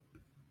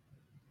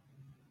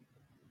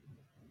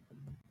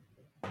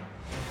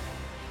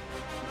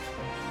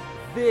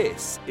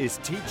This is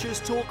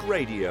Teachers Talk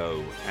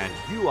Radio, and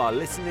you are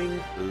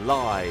listening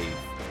live.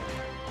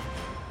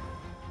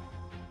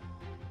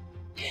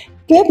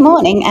 Good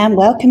morning and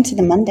welcome to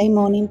the Monday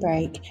morning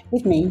break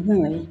with me,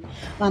 Marie.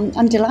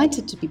 I'm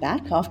delighted to be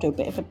back after a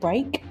bit of a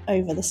break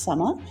over the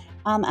summer.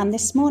 And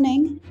this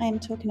morning I am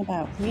talking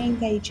about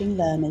re-engaging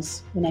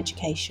learners in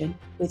education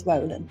with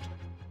Rolland.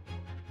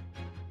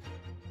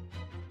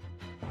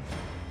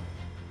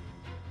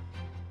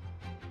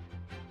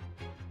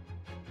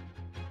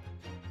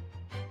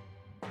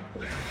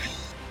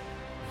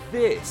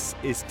 This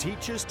is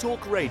Teachers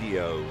Talk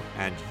Radio,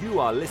 and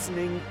you are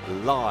listening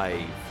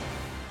live.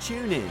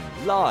 Tune in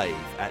live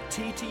at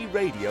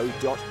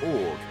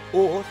ttradio.org,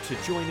 or to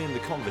join in the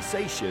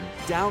conversation,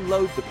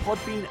 download the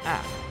Podbean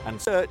app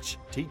and search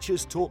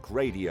Teachers Talk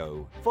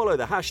Radio. Follow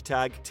the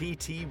hashtag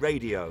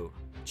TTRadio.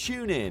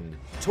 Tune in,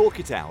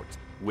 talk it out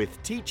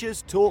with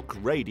Teachers Talk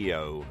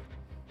Radio.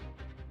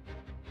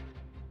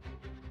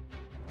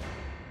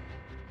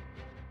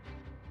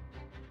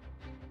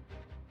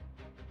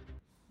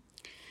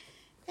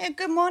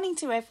 Good morning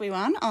to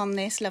everyone on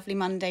this lovely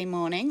Monday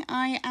morning.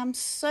 I am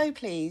so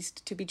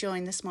pleased to be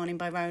joined this morning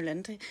by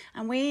Rolland,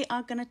 and we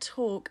are going to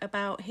talk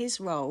about his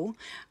role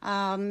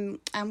and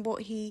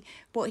what he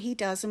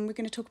does, and we're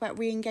going to talk about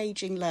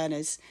re-engaging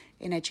learners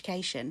in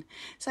education.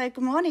 So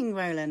good morning,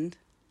 Rolland.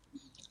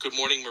 Good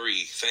morning,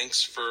 Marie.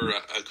 Thanks for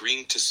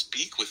agreeing to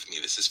speak with me.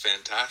 This is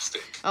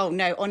fantastic. Oh,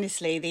 no,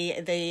 honestly,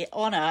 the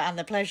honour and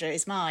the pleasure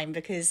is mine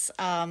because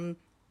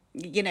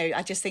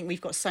I just think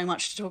we've got so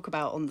much to talk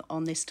about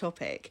on this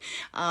topic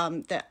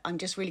that I'm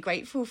just really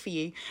grateful for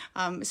you,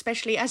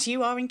 especially as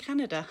you are in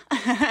Canada.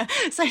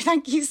 So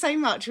thank you so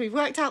much. We've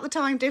worked out the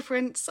time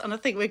difference and I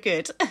think we're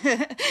good.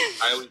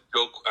 I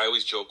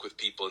always joke with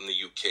people in the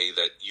UK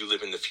that you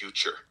live in the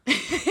future.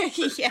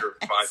 Yes. You're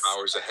 5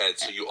 hours ahead,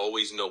 so you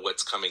always know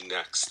what's coming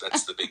next.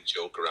 That's the big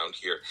joke around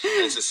here.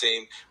 And it's the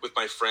same with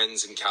my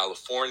friends in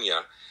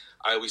California.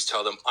 I always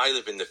tell them I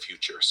live in the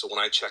future. So when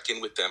I check in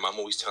with them, I'm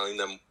always telling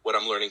them what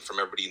I'm learning from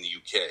everybody in the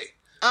UK.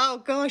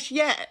 Oh gosh,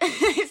 yeah.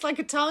 It's like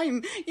a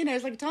time,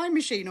 it's like a time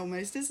machine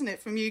almost, isn't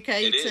it? From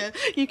UK to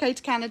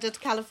Canada to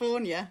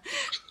California.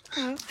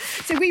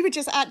 So we were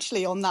just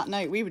actually on that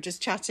note, we were just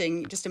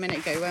chatting just a minute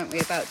ago, weren't we,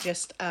 about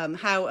just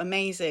how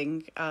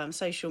amazing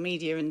social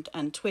media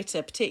and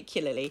Twitter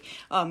particularly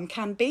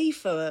can be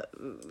for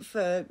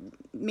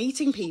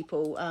meeting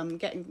people,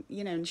 getting,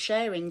 and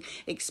sharing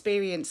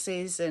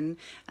experiences and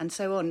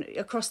so on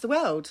across the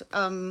world.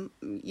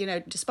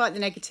 Despite the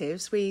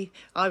negatives,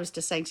 I was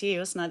just saying to you,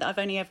 wasn't I, that I've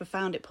only ever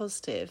found it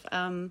positive.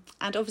 And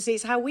obviously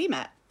it's how we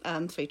met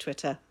through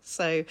Twitter.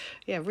 So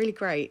yeah, really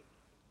great.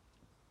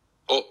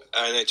 Oh,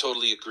 and I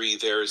totally agree.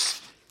 There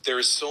is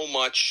so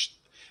much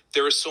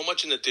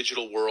in the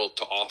digital world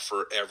to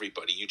offer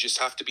everybody. You just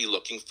have to be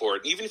looking for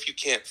it. And even if you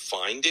can't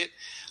find it,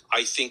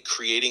 I think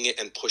creating it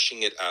and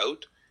pushing it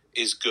out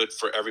is good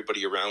for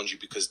everybody around you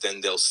because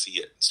then they'll see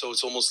it. So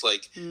it's almost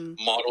like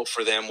model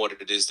for them what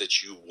it is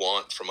that you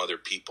want from other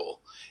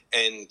people.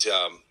 And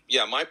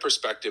my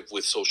perspective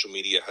with social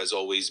media has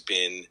always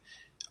been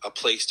a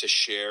place to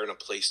share and a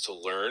place to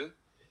learn.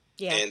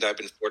 Yeah. And I've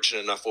been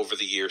fortunate enough over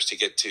the years to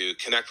get to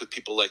connect with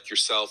people like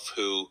yourself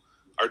who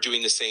are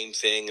doing the same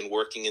thing and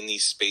working in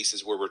these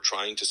spaces where we're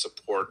trying to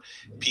support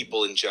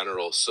people in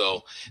general.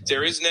 So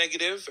there is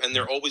negative, and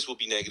there always will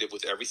be negative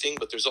with everything,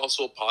 but there's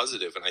also a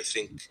positive. And I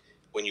think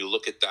when you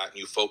look at that and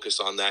you focus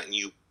on that and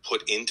you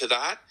put into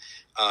that,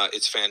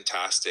 it's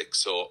fantastic.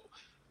 So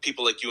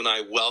people like you and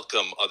I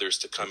welcome others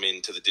to come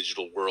into the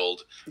digital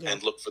world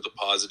and look for the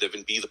positive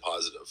and be the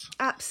positive.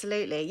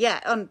 Absolutely.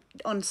 Yeah.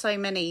 On so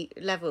many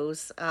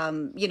levels,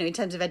 in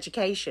terms of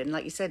education,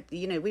 like you said,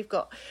 we've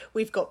got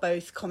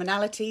both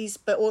commonalities,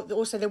 but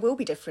also there will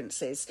be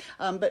differences.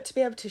 But to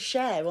be able to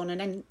share on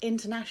an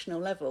international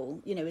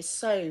level, is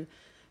so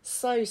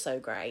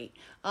great.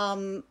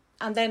 And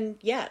then,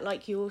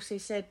 like you also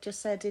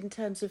said in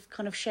terms of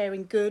kind of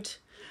sharing good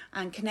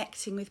and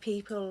connecting with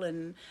people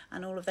and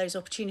all of those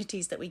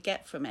opportunities that we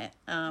get from it.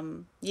 I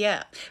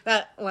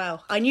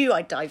knew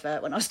I'd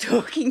divert when I was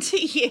talking to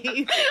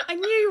you. I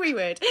knew we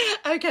would.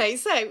 Okay,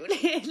 so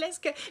let's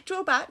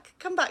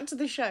come back to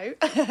the show.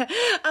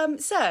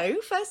 So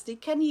firstly,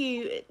 can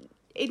you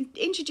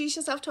introduce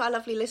yourself to our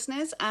lovely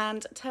listeners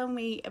and tell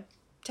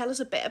us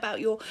a bit about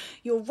your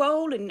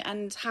role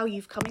and how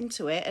you've come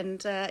into it,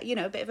 and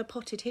a bit of a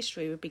potted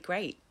history would be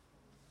great.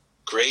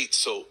 Great.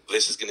 So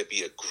this is going to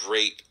be a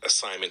great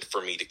assignment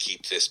for me to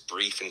keep this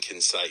brief and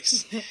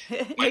concise.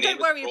 Don't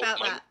worry about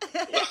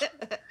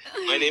that.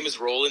 My name is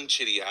Rolland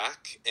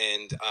Chidiac,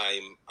 and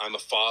I'm a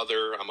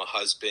father. I'm a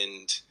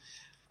husband.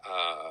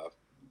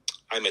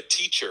 I'm a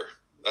teacher.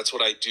 That's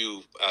what I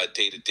do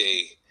day to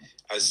day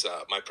as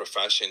my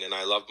profession, and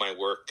I love my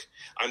work.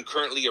 I'm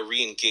currently a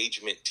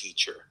re-engagement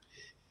teacher.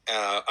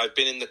 I've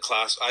been in the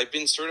class. I've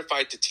been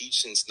certified to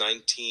teach since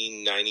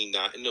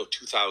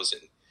 2000.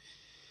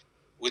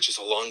 Which is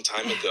a long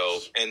time ago.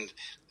 And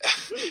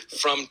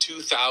from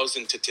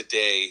 2000 to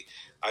today,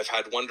 I've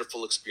had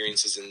wonderful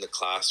experiences in the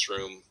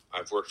classroom.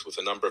 I've worked with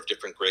a number of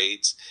different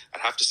grades.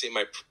 I'd have to say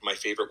my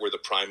favorite were the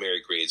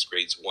primary grades.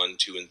 Grades 1,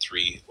 2, and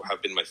 3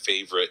 have been my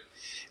favorite.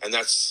 And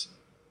that's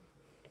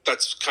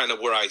kind of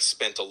where I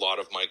spent a lot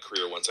of my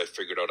career once I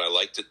figured out I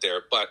liked it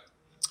there. But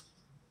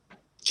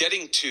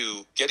getting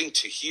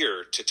to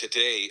here to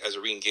today as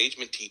a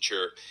re-engagement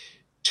teacher,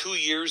 2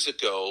 years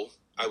ago,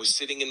 I was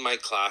sitting in my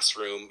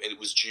classroom, and it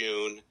was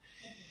June,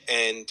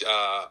 and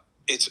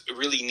it's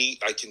really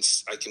neat. I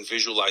can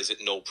visualize it,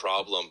 no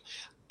problem.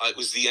 It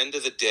was the end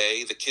of the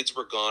day. The kids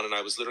were gone, and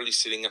I was literally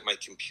sitting at my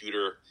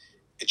computer.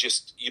 It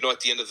just, at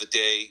the end of the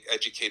day,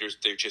 educators,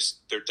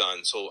 they're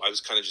done. So I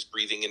was kind of just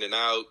breathing in and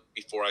out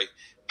before I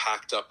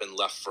packed up and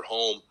left for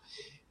home.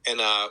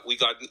 And we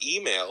got an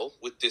email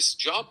with this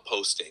job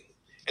posting.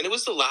 And it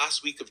was the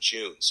last week of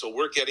June. So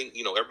we're getting,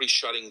 everybody's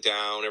shutting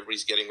down.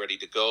 Everybody's getting ready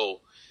to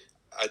go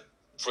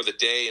for the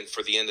day and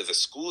for the end of the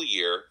school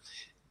year.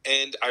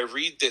 And I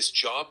read this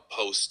job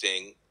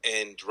posting,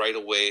 and right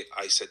away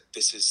I said,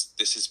 this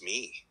is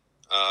me.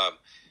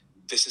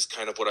 This is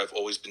kind of what I've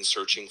always been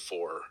searching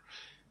for.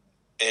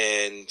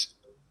 And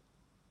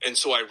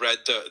so I read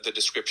the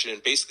description,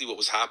 and basically what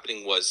was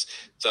happening was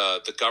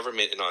the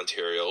government in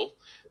Ontario,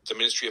 the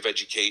Ministry of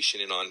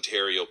Education in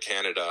Ontario,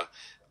 Canada,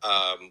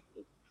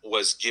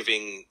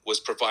 was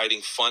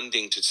providing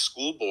funding to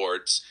school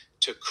boards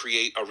to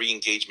create a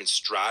re-engagement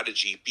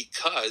strategy,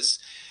 because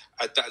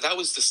that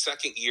was the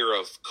second year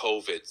of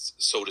COVID,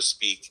 so to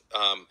speak.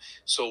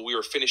 So we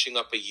were finishing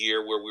up a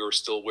year where we were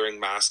still wearing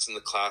masks in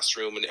the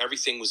classroom, and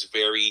everything was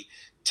very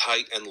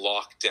tight and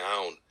locked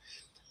down.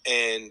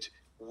 And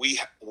we,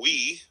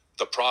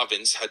 the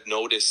province, had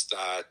noticed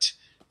that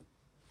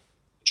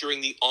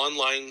during the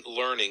online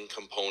learning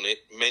component,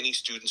 many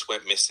students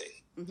went missing.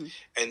 Mm-hmm.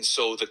 And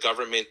so the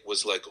government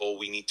was like, oh,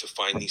 we need to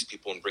find these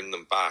people and bring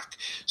them back.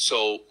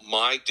 So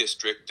my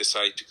district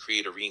decided to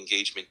create a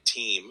re-engagement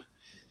team,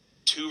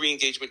 2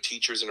 re-engagement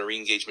teachers and a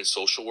re-engagement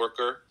social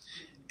worker,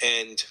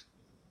 and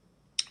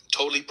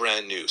totally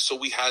brand new. So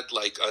we had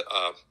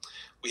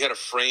a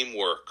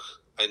framework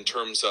in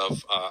terms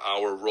of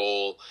our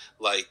role,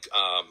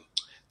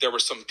 there were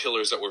some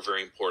pillars that were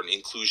very important: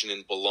 inclusion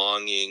and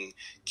belonging,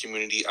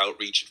 community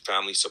outreach and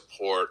family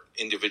support,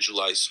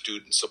 individualized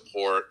student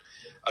support,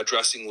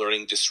 addressing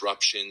learning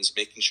disruptions,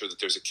 making sure that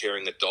there's a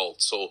caring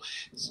adult. So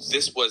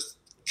this was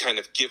kind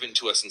of given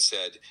to us and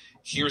said,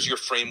 here's your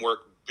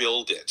framework,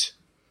 build it,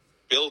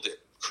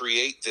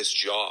 create this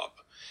job.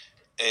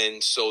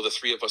 And so the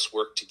 3 of us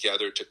worked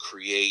together to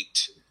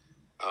create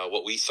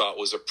what we thought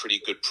was a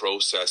pretty good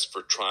process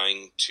for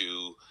trying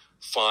to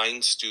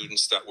find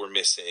students that were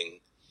missing,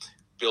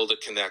 build a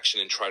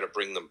connection, and try to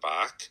bring them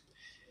back.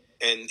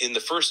 And in the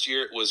first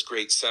year, it was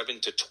grade 7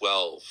 to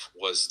 12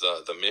 was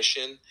the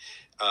mission.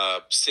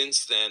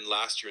 Since then,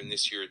 last year and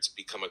this year, it's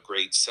become a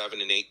grade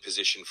 7 and 8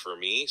 position for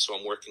me. So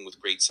I'm working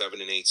with grade 7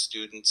 and 8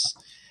 students,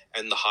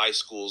 and the high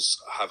schools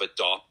have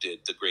adopted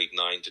the grade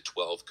 9 to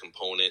 12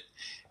 component.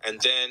 And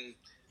then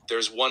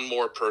there's one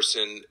more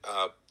person,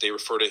 they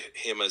refer to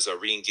him as a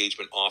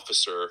re-engagement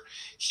officer.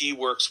 He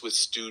works with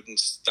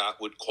students that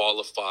would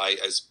qualify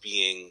as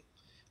being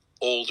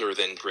older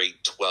than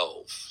grade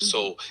 12. Mm-hmm.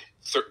 So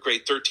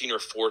grade 13 or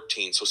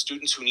 14. So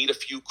students who need a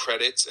few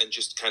credits and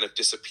just kind of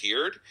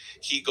disappeared,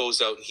 he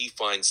goes out and he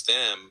finds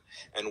them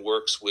and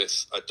works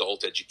with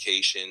adult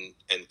education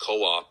and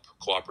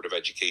cooperative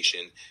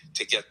education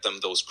to get them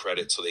those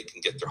credits so they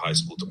can get their high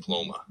school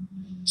diploma.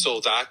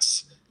 So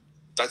that's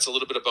a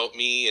little bit about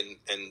me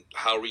and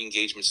how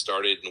re-engagement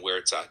started and where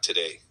it's at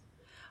today.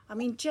 I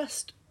mean,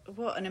 just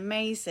what an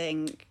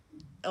amazing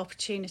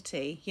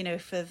opportunity,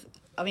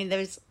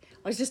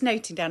 I was just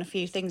noting down a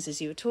few things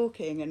as you were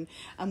talking,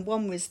 and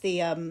one was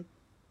the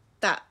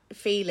that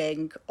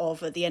feeling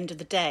of at the end of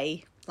the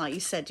day, like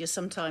you said, you're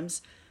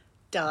sometimes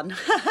done,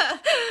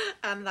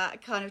 and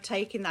that kind of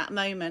taking that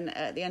moment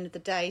at the end of the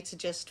day to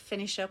just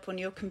finish up on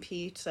your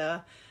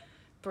computer,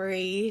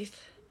 breathe,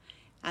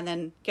 and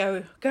then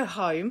go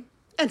home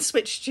and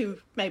switch to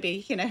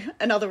maybe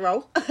another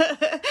role,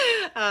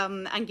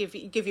 and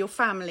give your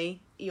family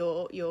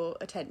your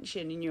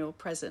attention and your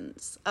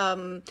presence.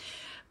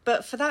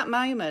 But for that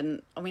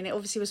moment, I mean, it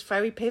obviously was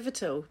very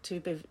pivotal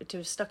to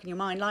have stuck in your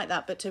mind like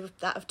that, but to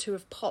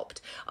have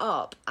popped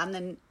up, and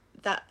then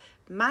that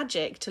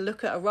magic to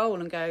look at a role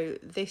and go,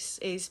 this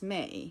is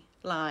me,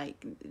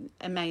 like,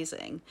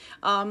 amazing.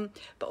 But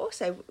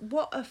also,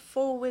 what a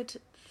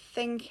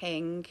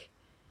forward-thinking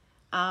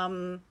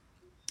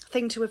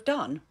thing to have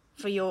done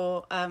for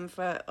your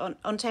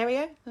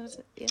Ontario,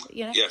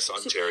 Yes,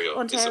 Ontario.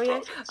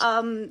 Ontario.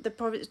 The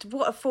province.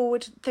 What a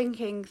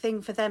forward-thinking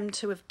thing for them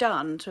to have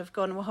done. To have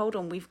gone, well, hold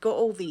on, we've got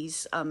all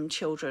these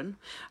children,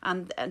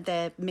 and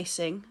they're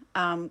missing.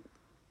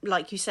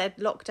 like you said,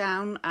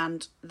 lockdown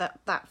and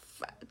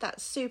that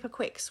super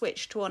quick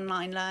switch to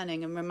online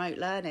learning and remote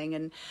learning,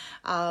 and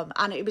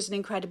it was an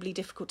incredibly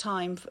difficult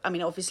time. I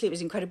mean, obviously, it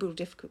was an incredibly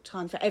difficult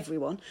time for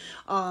everyone.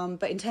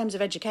 But in terms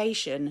of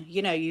education,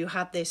 you know, you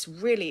had this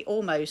really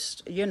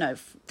almost, you know,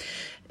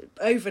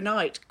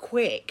 overnight,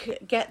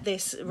 quick, get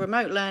this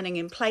remote learning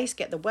in place,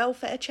 get the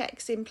welfare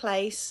checks in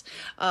place,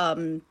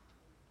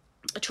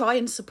 try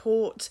and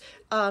support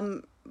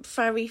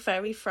very,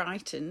 very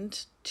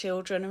frightened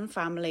children and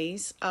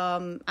families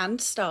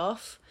and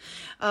staff,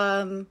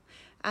 and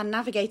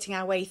navigating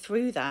our way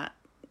through that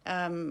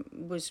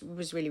was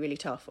really, really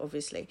tough,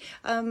 obviously.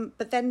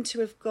 But then to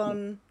have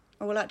gone,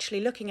 well,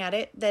 actually looking at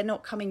it, they're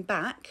not coming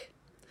back.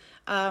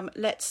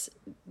 Let's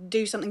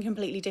do something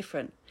completely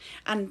different.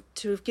 And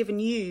to have given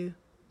you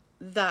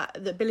the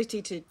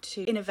ability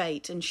to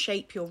innovate and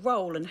shape your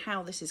role and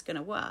how this is going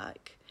to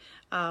work,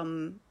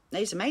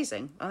 it's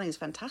amazing. I think it's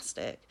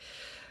fantastic.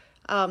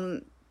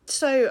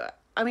 So,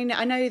 I mean,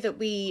 I know that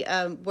we,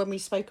 when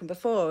we've spoken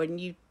before, and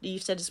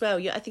you've said as well,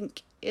 I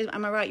think,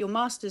 am I right, your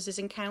master's is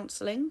in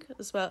counselling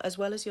as well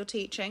as your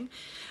teaching.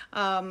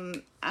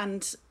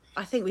 And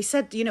I think we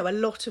said, you know, a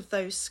lot of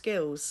those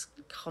skills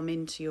come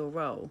into your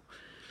role.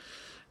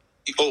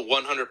 Oh,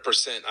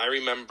 100%. I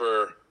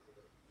remember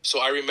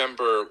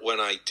when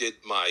I did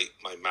my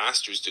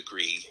master's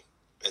degree,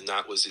 and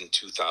that was in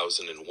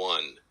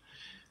 2001.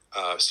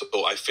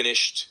 So I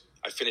finished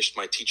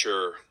my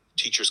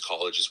teacher's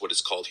college is what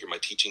it's called here, my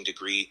teaching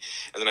degree.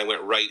 And then I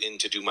went right in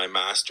to do my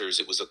master's.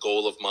 It was a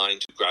goal of mine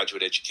to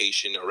graduate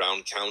education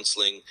around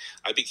counseling.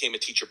 I became a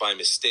teacher by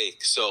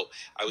mistake. So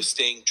I was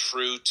staying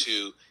true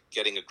to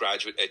getting a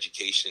graduate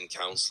education in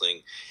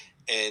counseling.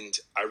 And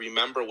I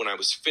remember when I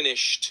was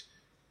finished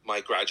my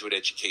graduate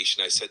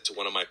education, I said to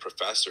one of my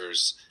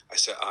professors, I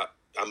said,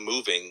 I'm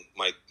moving.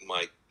 My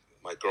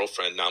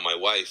girlfriend, now my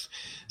wife,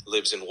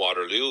 lives in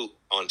Waterloo,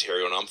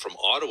 Ontario, and I'm from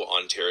Ottawa,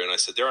 Ontario. And I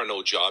said, there are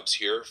no jobs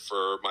here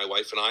for my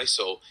wife and I.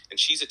 So, and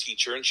she's a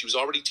teacher, and she was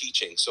already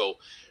teaching. So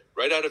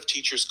right out of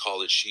teacher's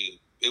college,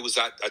 it was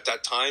at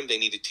that time, they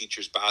needed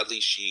teachers badly.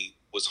 She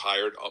was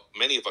hired.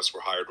 Many of us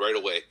were hired right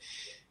away.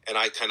 And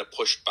I kind of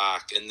pushed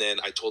back. And then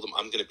I told him,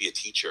 I'm going to be a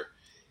teacher.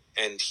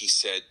 And he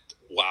said,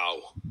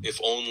 wow, if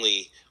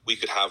only we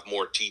could have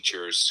more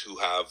teachers who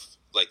have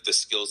like the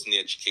skills and the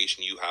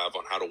education you have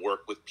on how to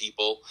work with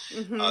people.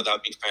 Mm-hmm.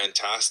 That'd be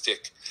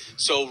fantastic.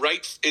 So,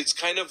 right.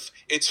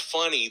 It's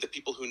funny. The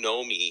people who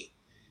know me,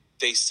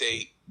 they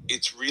say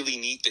it's really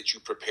neat that you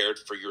prepared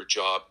for your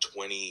job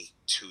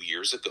 22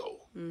 years ago.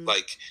 Mm.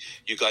 Like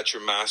you got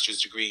your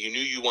master's degree. You knew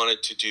you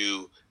wanted to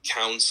do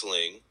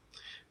counseling,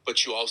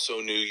 but you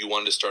also knew you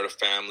wanted to start a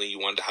family. You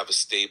wanted to have a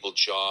stable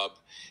job.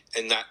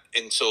 And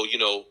so, you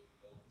know,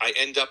 I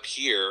end up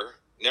here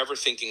never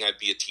thinking I'd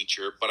be a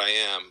teacher, but I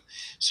am.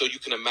 So you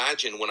can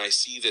imagine when I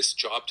see this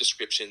job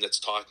description that's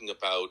talking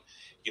about,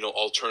 you know,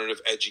 alternative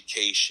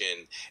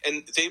education,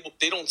 and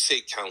they don't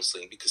say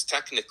counseling because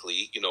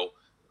technically, you know,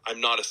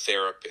 I'm not a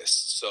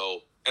therapist.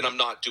 So, and I'm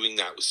not doing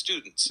that with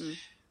students,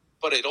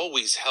 but it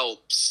always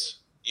helps,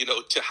 you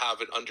know, to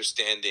have an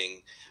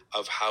understanding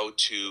of how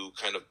to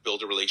kind of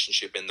build a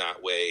relationship in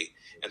that way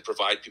and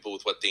provide people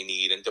with what they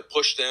need and to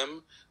push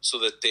them so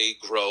that they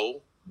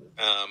grow.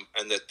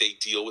 And that they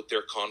deal with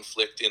their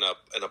conflict in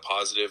a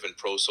positive and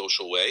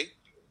pro-social way.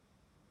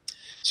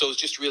 So it's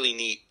just really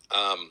neat.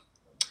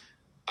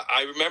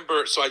 I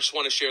remember, so I just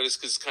want to share this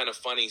because it's kind of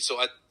funny.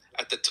 So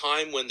at the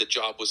time when the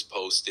job was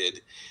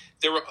posted,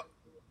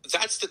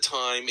 that's the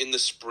time in the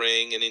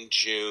spring and in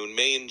June,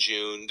 May and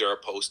June, there are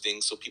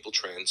postings, so people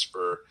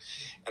transfer.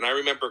 And I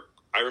remember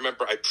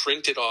I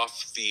printed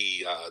off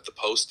the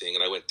posting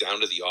and I went down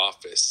to the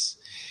office.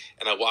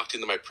 And I walked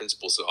into my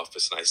principal's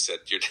office and I said,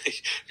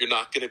 you're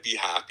not going to be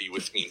happy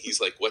with me. And he's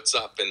like, what's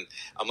up? And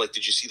I'm like,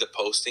 did you see the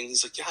posting?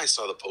 He's like, yeah, I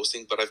saw the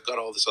posting, but I've got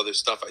all this other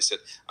stuff. I said,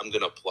 I'm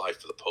going to apply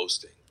for the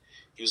posting.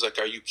 He was like,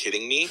 are you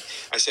kidding me?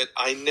 I said,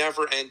 I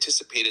never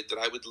anticipated that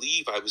I would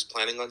leave. I was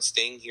planning on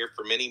staying here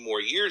for many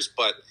more years.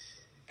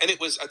 And it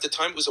was, at the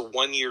time, it was a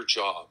 1-year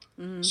job.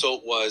 Mm-hmm.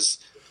 So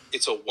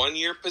it's a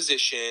 1-year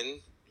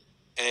position.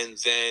 And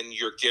then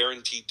you're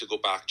guaranteed to go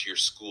back to your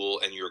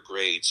school and your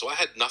grade. So I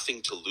had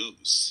nothing to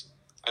lose.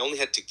 I only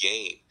had to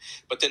gain.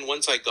 But then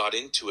once I got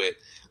into it,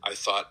 I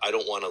thought, I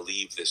don't want to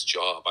leave this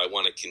job. I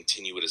want to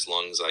continue it as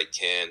long as I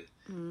can.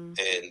 Mm.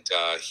 And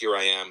here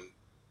I am,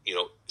 you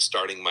know,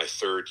 starting my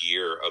 3rd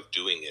year of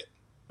doing it.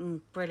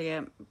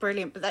 Brilliant.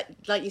 But that,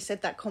 like you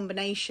said, that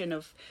combination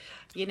of,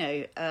 you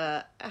know,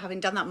 having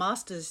done that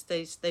master's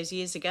those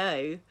years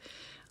ago,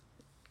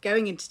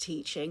 going into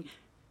teaching,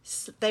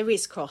 there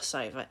is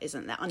crossover,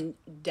 isn't there?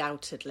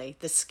 Undoubtedly,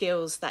 the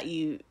skills that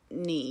you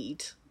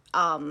need.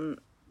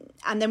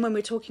 And then when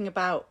we're talking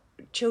about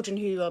children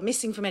who are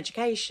missing from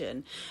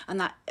education and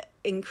that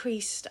the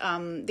increased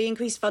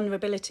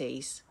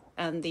vulnerabilities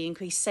and the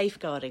increased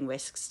safeguarding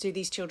risks to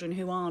these children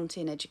who aren't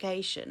in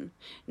education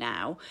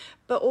now,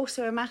 but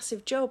also a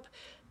massive job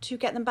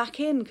get them back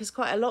in, because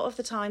quite a lot of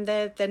the time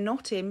they're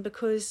not in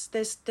because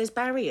there's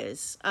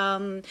barriers.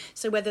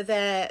 So whether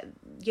they're,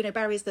 you know,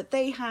 barriers that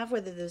they have,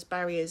 whether there's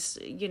barriers,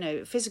 you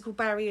know, physical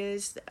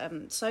barriers,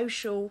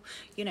 social,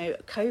 you know,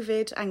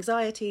 COVID,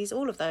 anxieties,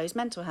 all of those,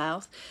 mental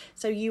health.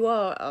 So you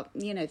are,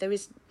 you know, there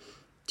is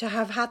to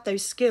have had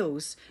those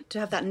skills, to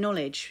have that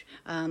knowledge,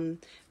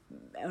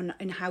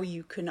 and how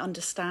you can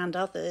understand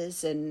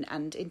others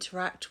and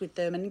interact with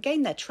them and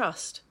gain their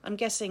trust. I'm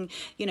guessing,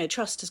 you know,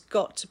 trust has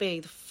got to be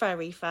the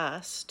very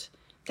first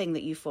thing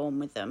that you form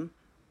with them.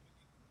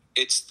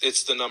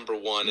 It's the number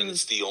one, and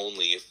it's the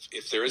only.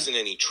 If there isn't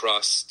any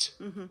trust,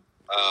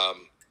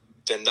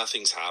 then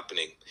nothing's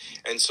happening.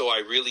 And so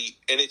and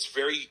it's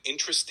very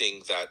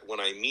interesting that when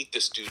I meet the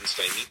students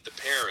and I meet the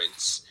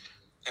parents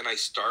and I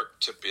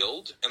start to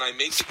build, and I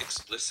make it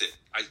explicit,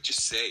 I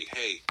just say,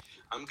 hey,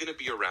 I'm going to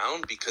be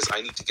around because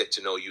I need to get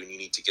to know you and you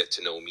need to get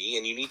to know me.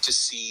 And you need to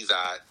see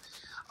that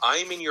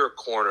I'm in your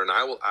corner and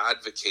I will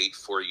advocate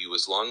for you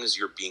as long as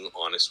you're being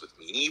honest with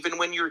me. And even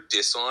when you're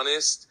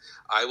dishonest,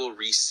 I will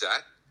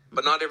reset.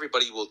 But not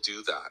everybody will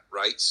do that,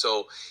 right?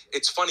 So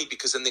it's funny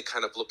because then they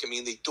kind of look at me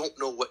and they don't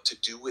know what to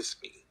do with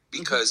me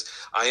because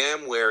I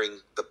am wearing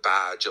the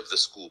badge of the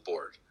school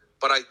board,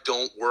 but I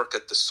don't work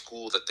at the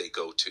school that they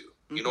go to.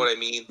 You know what I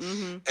mean?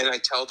 And I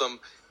tell them,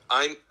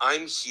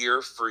 I'm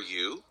here for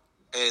you.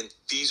 And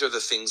these are the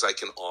things I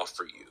can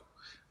offer you.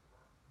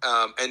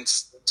 And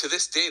to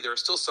this day, there are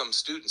still some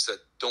students that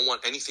don't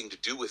want anything to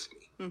do with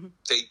me.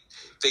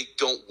 They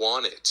don't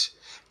want it.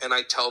 And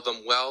I tell them,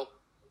 well,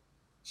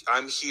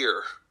 I'm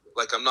here.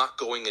 Like, I'm not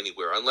going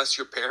anywhere. Unless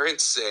your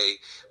parents say,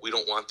 we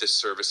don't want this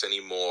service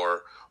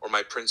anymore, or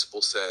my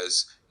principal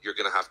says, you're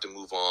going to have to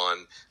move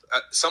on.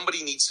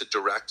 Somebody needs to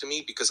direct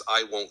me because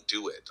I won't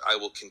do it. I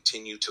will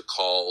continue to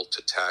call,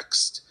 to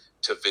text,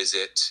 to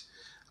visit,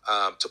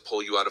 to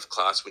pull you out of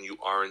class when you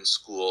are in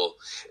school.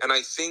 And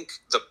I think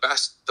the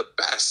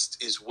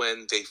best is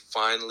when they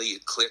finally,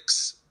 it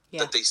clicks,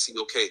 that they see,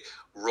 okay,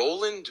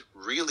 Rolland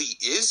really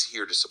is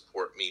here to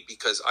support me,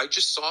 because I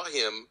just saw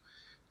him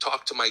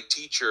talk to my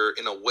teacher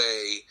in a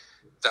way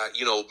that,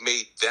 you know,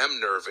 made them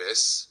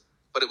nervous,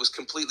 but it was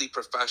completely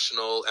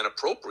professional and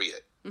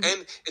appropriate.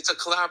 And it's a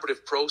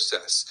collaborative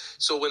process.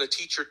 So when a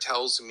teacher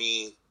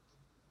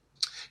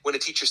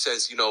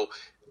says, you know,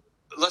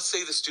 let's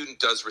say the student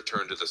does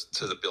return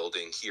to the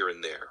building here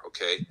and there,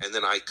 okay? And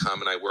then I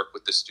come and I work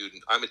with the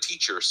student. I'm a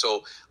teacher,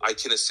 so I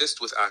can assist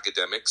with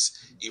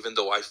academics, even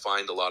though I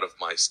find a lot of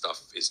my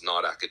stuff is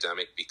not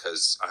academic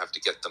because I have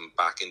to get them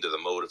back into the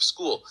mode of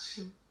school.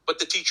 But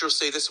the teacher will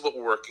say, this is what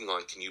we're working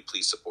on. Can you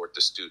please support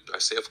the student? I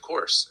say, of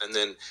course. And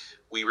then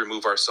we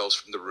remove ourselves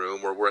from the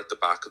room, or we're at the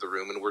back of the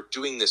room and we're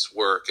doing this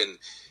work. And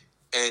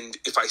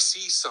if I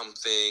see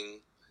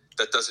something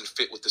that doesn't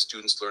fit with the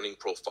student's learning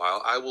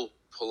profile, I will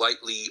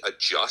politely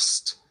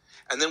adjust.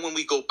 And then when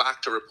we go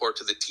back to report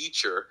to the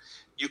teacher,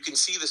 you can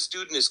see the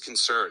student is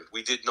concerned.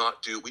 We did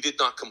not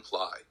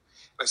comply.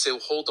 And I say,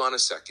 well, hold on a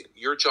second.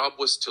 Your job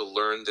was to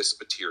learn this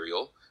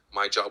material.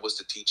 My job was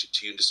to teach it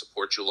to you and to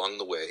support you along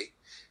the way.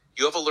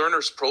 You have a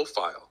learner's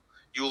profile.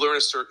 You learn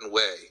a certain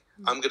way.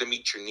 I'm going to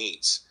meet your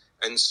needs.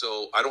 And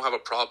so I don't have a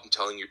problem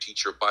telling your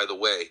teacher, by the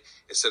way,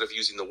 instead of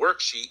using the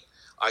worksheet,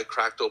 I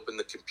cracked open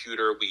the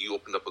computer. We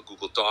opened up a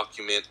Google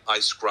document. I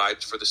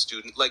scribed for the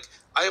student. Like,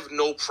 I have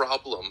no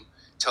problem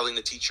telling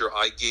the teacher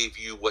I gave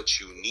you what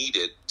you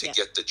needed to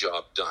get the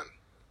job done,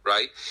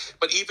 right?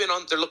 But even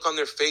on their look on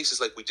their face is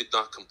like, we did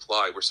not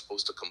comply. We're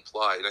supposed to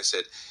comply. And I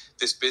said,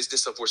 this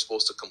business of we're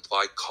supposed to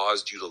comply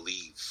caused you to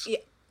leave.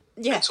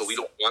 Yes. And so we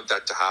don't want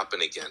that to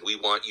happen again. We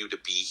want you to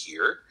be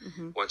here.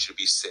 We want you to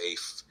be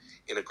safe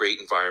in a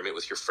great environment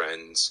with your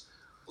friends,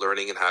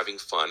 learning and having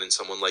fun, and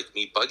someone like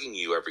me bugging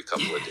you every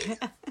couple of days.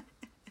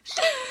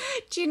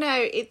 Do you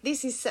know,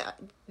 this is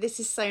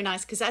so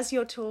nice, because as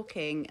you're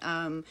talking,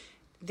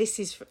 this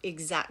is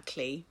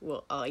exactly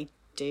what I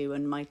do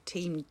and my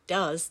team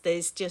does.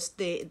 There's just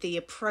the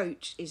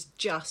approach is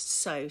just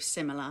so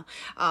similar,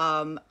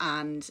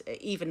 and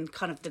even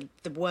kind of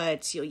the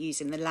words you're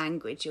using, the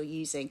language you're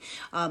using,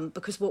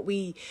 because what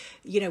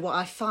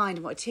I find,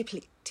 what I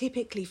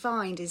typically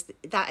find is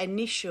that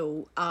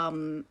initial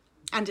and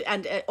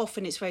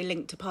often it's very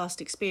linked to past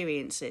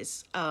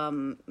experiences,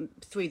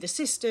 through the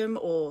system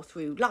or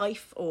through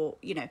life, or,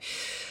 you know,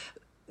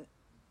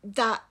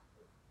 that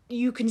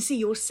you can see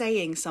you're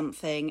saying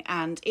something,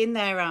 and in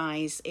their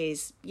eyes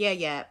is,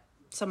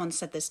 someone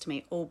said this to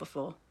me all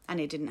before and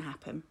it didn't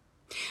happen.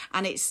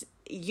 And it's,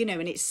 you know,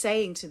 and it's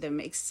saying to them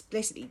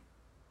explicitly,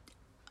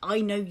 I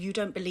know you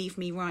don't believe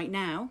me right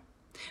now,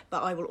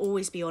 but I will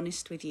always be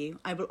honest with you.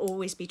 I will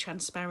always be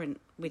transparent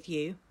with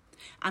you,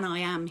 and I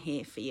am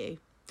here for you.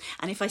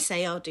 And if I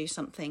say I'll do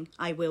something,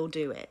 I will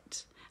do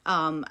it.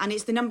 And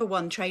it's the number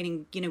one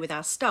training, you know, with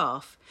our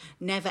staff.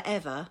 Never,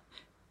 ever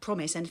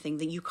promise anything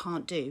that you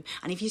can't do.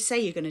 And if you say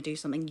you're going to do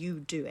something, you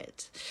do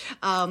it.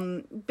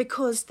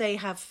 Because they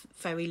have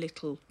very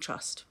little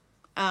trust.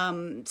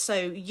 So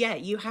yeah,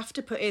 you have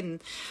to put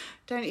in,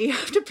 don't you? You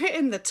have to put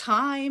in the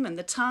time and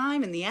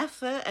the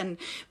effort and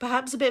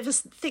perhaps a bit of a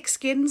thick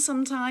skin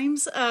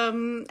sometimes,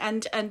 and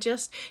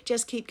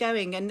just keep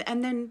going.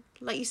 And then,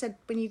 like you said,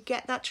 when you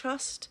get that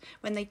trust,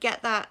 when they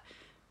get that,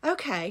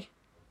 okay,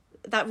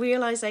 that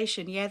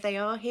realization, yeah, they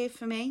are here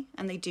for me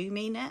and they do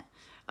mean it.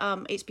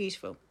 It's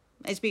beautiful.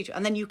 It's beautiful.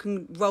 And then you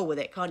can roll with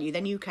it, can't you?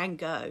 Then you can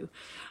go,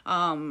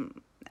 and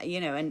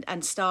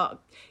start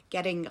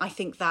getting, I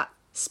think, that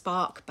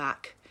spark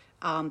back,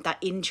 that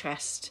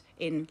interest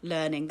in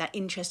learning, that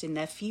interest in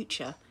their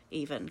future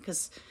even.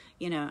 Because,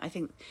 I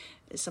think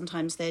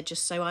sometimes they're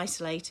just so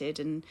isolated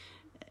and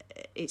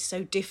it's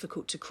so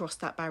difficult to cross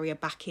that barrier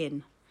back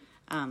in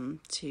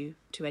to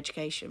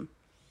education.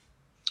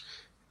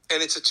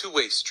 And it's a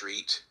two-way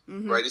street,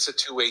 right? It's a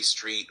two-way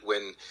street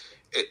when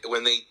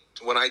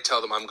I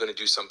tell them I'm going to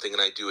do something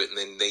and I do it, and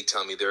then they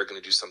tell me they're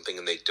going to do something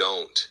and they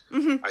don't.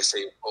 I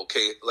say,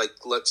 okay,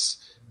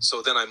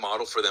 so then I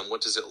model for them.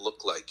 What does it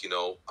look like?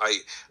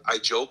 I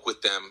joke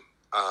with them.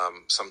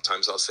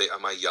 Sometimes I'll say,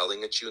 am I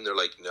yelling at you? And they're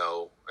like,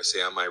 no. I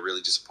say, am I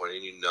really disappointed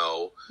in you?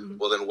 No.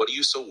 Well, then what are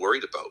you so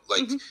worried about?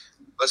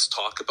 Let's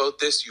talk about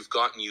this. You've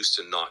gotten used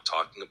to not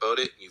talking about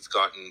it. You've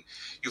gotten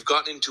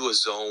into a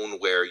zone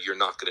where you're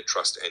not going to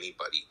trust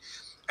anybody.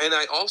 And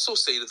I also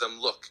say to them,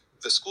 look,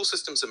 the school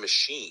system's a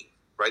machine,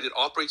 right? It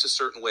operates a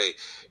certain way.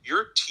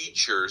 Your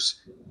teachers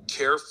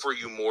care for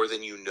you more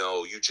than you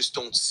know. You just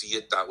don't see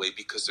it that way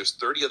because there's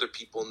 30 other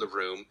people in the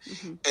room,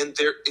 and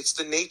it's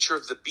the nature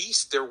of the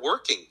beast. They're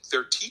working,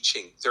 they're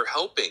teaching, they're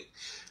helping.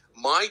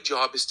 My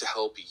job is to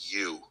help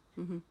you.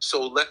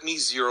 So let me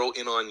zero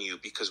in on you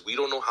because we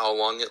don't know how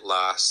long it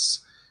lasts.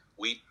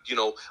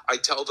 I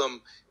tell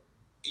them,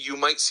 you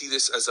might see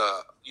this as a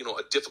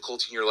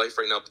difficulty in your life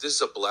right now, but this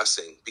is a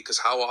blessing because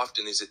how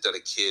often is it that a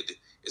kid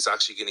is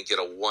actually going to get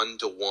a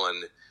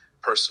one-to-one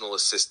personal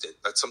assistant?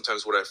 That's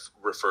sometimes what I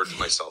refer to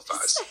myself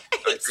as.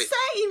 I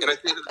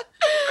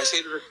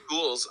say to the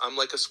schools, I'm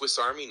like a Swiss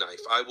Army knife.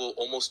 I will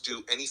almost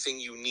do anything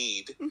you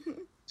need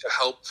to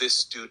help this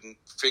student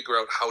figure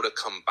out how to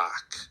come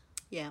back.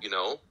 Yeah.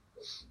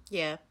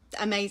 Yeah,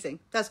 amazing.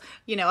 That's,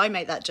 I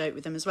make that joke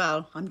with them as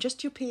well. I'm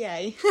just your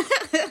PA.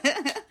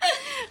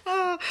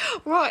 Oh,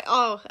 right.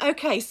 Oh,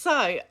 okay.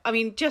 So,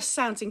 just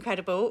sounds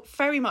incredible.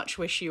 Very much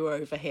wish you were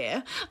over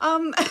here.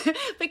 But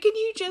can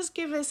you just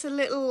give us a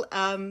little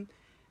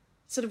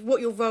sort of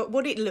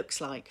what it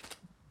looks like?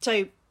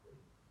 So,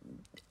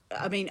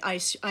 I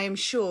am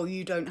sure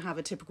you don't have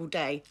a typical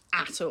day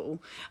at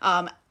all.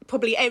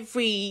 Probably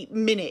every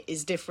minute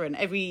is different.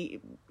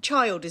 Every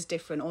child is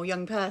different, or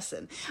young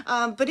person.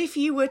 But if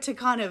you were to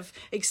kind of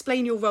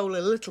explain your role a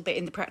little bit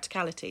in the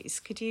practicalities,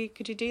 could you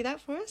do that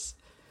for us?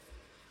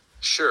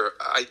 Sure.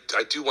 I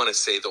do want to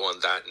say, though, on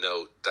that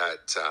note,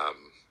 that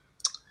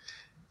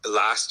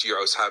last year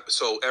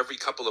so every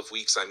couple of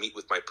weeks I meet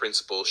with my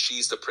principal.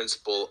 She's the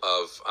principal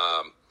of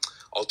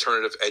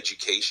alternative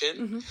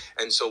education.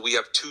 And so we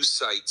have 2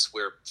 sites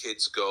where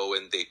kids go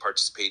and they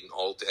participate in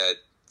alt ed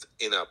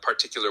in a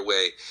particular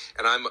way.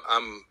 And I'm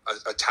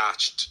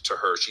attached to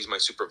her. She's my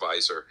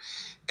supervisor.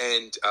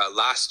 And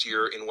last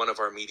year in one of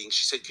our meetings,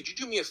 she said, could you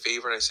do me a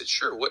favor? And I said,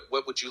 sure.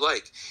 What would you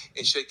like?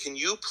 And she said, can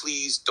you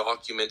please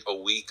document a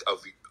week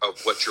of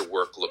what your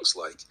work looks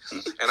like?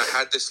 And I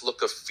had this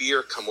look of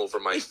fear come over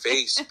my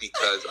face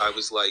because I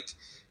was like,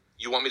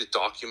 you want me to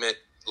document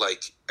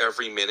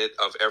every minute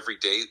of every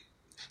day?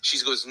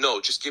 She goes,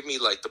 no, just give me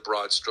the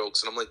broad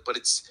strokes. And I'm like, but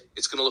it's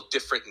going to look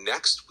different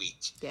next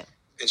week. Yeah.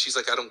 And she's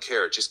like, I don't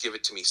care. Just give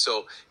it to me.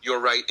 So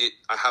you're right.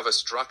 I have a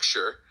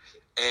structure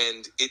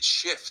and it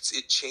shifts.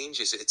 It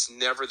changes. It's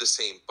never the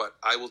same, but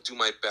I will do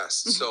my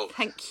best. So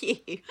thank you.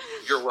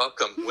 You're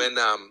welcome.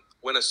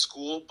 When a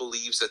school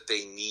believes that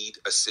they need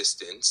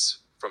assistance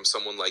from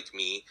someone like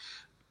me,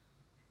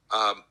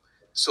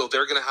 so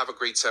they're going to have a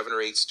grade 7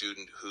 or 8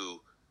 student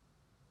who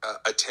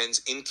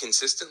attends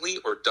inconsistently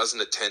or doesn't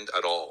attend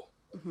at all.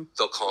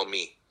 They'll call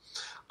me.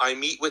 I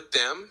meet with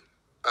them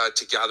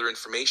to gather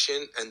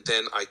information, and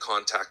then I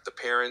contact the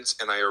parents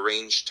and I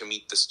arrange to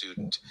meet the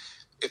student.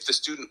 If the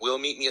student will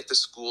meet me at the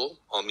school,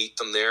 I'll meet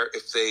them there.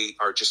 If they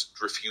are just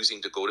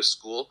refusing to go to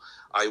school,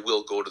 I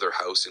will go to their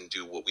house and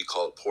do what we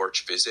call a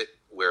porch visit,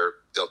 where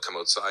they'll come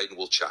outside and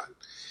we'll chat.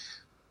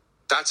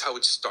 That's how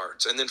it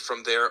starts. And then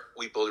from there,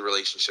 we build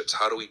relationships.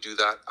 How do we do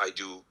that? I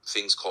do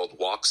things called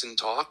walks and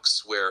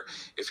talks, where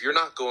if you're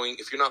not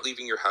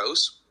leaving your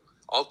house,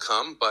 I'll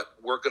come, but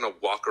we're going to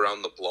walk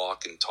around the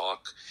block and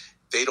talk.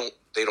 They don't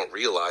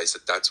realize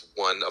that that's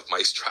one of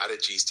my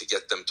strategies to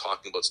get them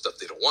talking about stuff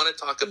they don't want to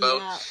talk about.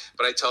 Yeah.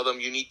 But I tell them,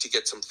 you need to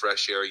get some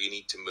fresh air. You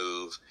need to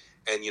move.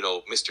 And,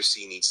 Mr.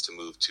 C needs to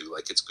move too.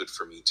 It's good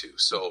for me too.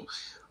 So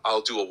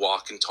I'll do a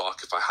walk and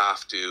talk if I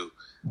have to.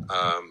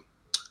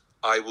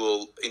 I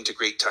will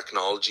integrate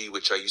technology,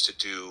 which I used to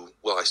do.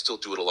 Well, I still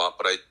do it a lot,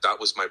 but that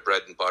was my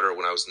bread and butter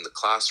when I was in the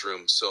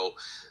classroom. So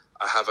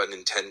I have a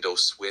Nintendo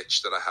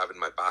Switch that I have in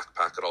my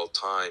backpack at all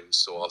times.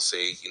 So I'll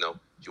say, do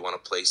you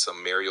want to play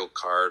some Mario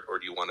Kart, or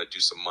do you want to do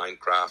some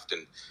Minecraft?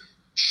 And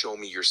show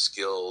me your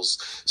skills.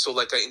 So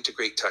like I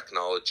integrate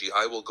technology.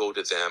 I will go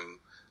to them.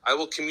 I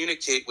will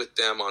communicate with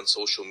them on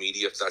social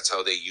media if that's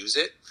how they use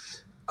it.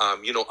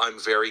 I'm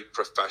very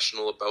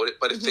professional about it.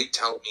 But if they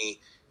tell me,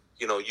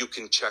 you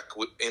can check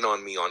in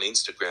on me on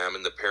Instagram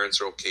and the parents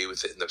are okay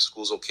with it and the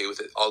school's okay with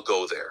it, I'll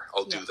go there.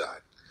 I'll do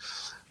that.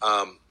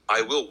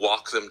 I will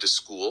walk them to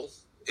school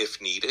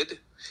if needed.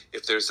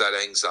 If there's that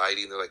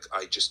anxiety and they're like,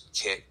 I just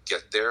can't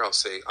get there, I'll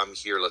say, I'm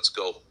here, let's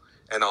go.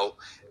 And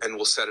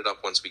we'll set it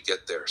up once we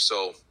get there.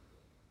 So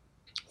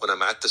when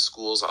I'm at the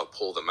schools, I'll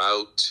pull them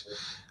out.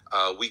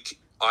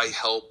 I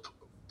help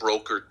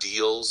broker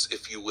deals,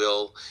 if you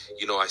will.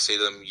 I say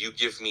to them, you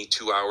give me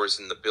 2 hours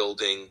in the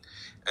building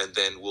and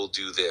then we'll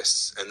do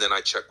this. And then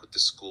I check with the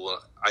school.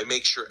 I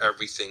make sure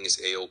everything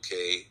is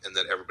A-okay and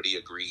that everybody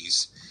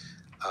agrees.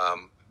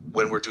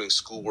 When we're doing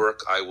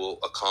schoolwork, I will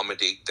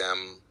accommodate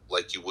them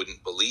like you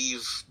wouldn't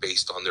believe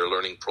based on their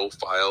learning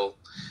profile.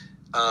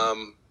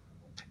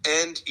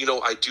 And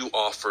I do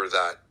offer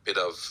that bit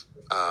of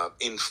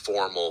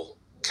informal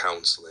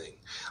counseling.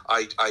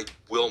 I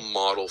will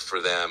model for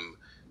them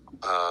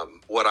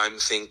what I'm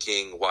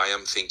thinking, why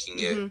I'm thinking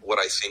it, what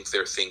I think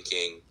they're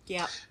thinking.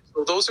 Yeah.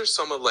 So those are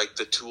some of like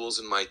the tools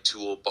in my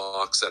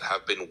toolbox that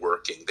have been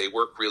working. They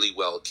work really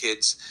well.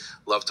 Kids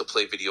love to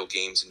play video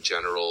games in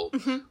general.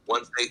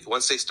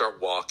 Once they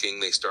start walking,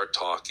 they start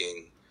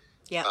talking.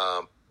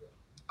 Yeah.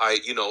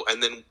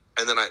 And then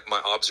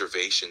my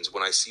observations,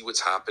 when I see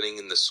what's happening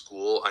in the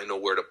school, I know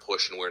where to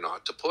push and where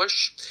not to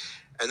push.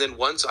 And then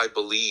once I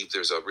believe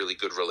there's a really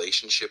good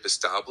relationship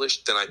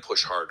established, then I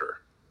push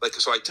harder.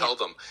 So I tell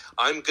them,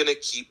 I'm going to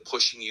keep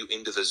pushing you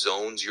into the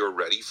zones you're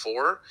ready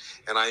for.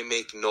 And I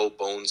make no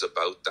bones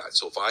about that.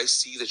 So if I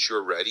see that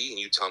you're ready and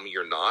you tell me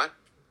you're not,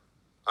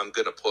 I'm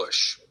going to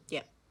push.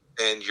 Yeah.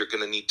 And you're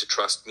going to need to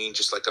trust me.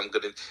 Just like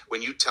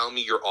when you tell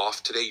me you're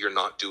off today, you're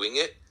not doing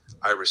it,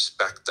 I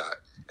respect that.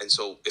 And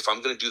so if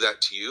I'm going to do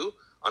that to you,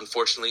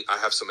 unfortunately, I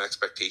have some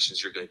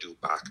expectations you're going to do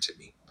back to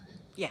me.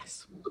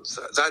 Yes.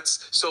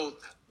 So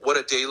what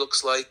a day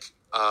looks like.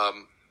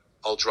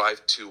 I'll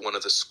drive to one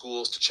of the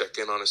schools to check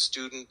in on a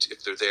student.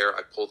 If they're there,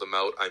 I pull them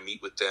out. I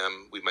meet with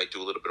them. We might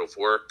do a little bit of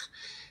work.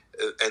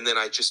 And then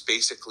I just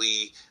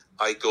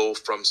I go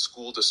from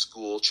school to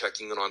school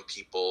checking in on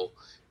people.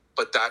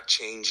 But that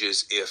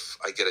changes if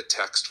I get a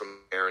text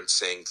from parents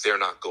saying they're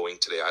not going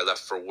today. I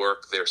left for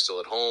work. They're still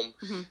at home.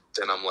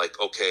 Then I'm like,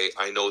 okay,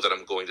 I know that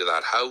I'm going to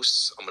that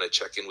house. I'm going to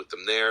check in with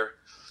them there.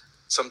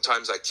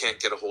 Sometimes I can't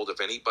get a hold of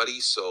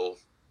anybody, so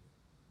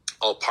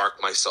I'll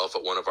park myself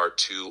at one of our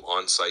 2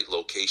 on-site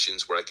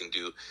locations where I can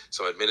do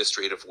some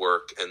administrative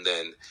work and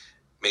then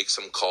make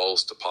some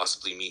calls to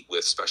possibly meet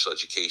with special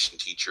education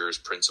teachers,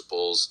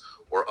 principals,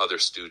 or other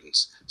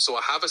students. So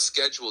I have a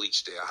schedule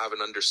each day. I have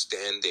an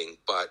understanding,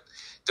 but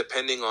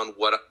depending on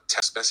what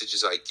text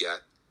messages I get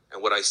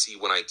and what I see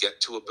when I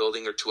get to a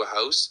building or to a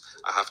house,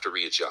 I have to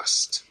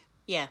readjust.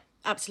 Yeah,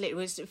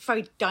 absolutely. It's a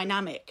very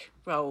dynamic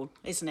role,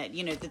 isn't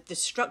it? The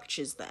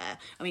structures there.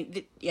 I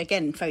mean,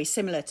 again, very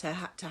similar to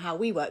how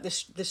we work.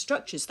 The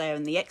structures there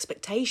and the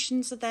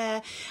expectations are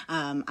there.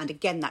 And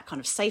again, that kind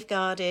of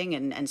safeguarding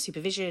and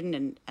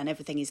supervision and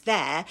everything is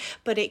there.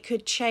 But it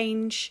could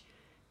change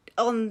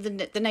on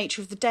the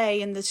nature of the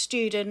day and the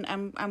student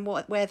and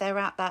where they're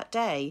at that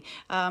day.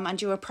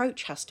 And your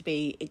approach has to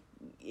be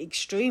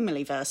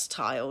extremely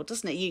versatile,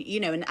 doesn't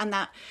it? And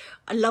that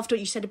I loved what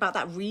you said about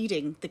that,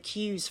 reading the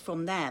cues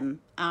from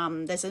them.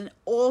 There's an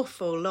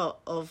awful lot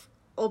of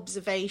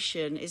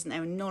observation, isn't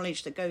there, and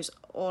knowledge that goes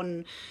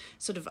on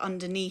sort of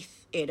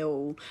underneath it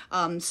all.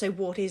 So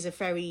what is a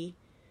very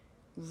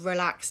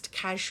relaxed,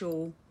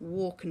 casual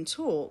walk and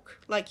talk,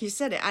 like you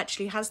said, it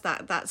actually has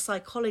that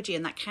psychology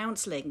and that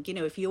counselling.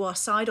 If you are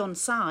side on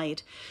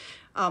side,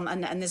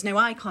 and there's no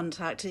eye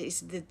contact,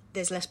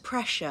 there's less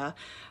pressure,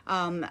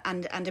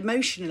 and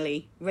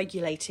emotionally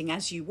regulating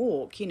as you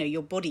walk.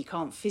 Your body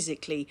can't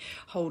physically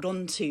hold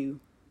on to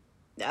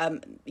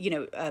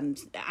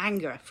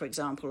anger, for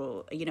example,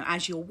 or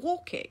as you're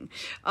walking.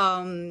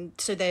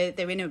 So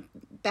they're in a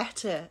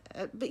better,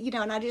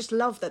 and I just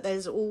love that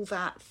there's all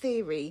that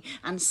theory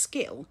and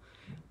skill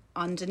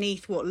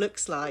underneath what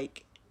looks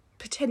like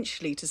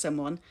potentially to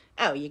someone,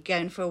 oh, you're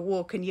going for a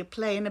walk and you're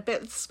playing a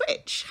bit of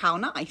Switch, how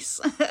nice.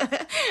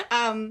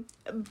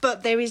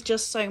 But there is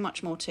just so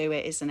much more to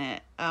it, isn't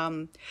it?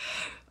 And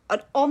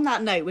on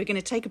that note, we're going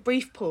to take a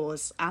brief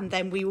pause and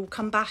then we will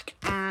come back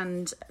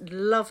and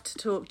love to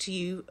talk to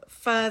you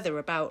further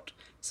about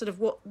sort of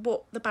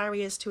what the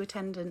barriers to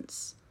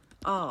attendance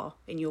are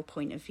in your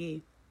point of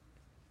view.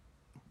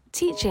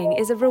 Teaching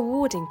is a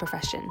rewarding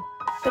profession,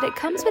 but it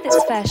comes with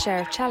its fair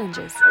share of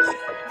challenges.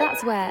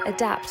 That's where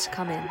ADAPT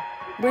come in.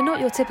 We're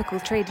not your typical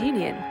trade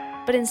union,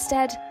 but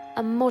instead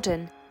a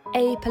modern,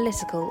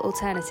 apolitical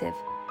alternative,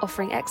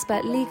 offering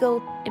expert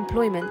legal,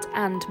 employment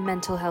and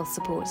mental health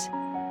support.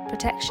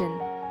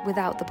 Protection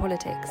without the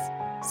politics.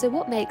 So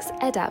what makes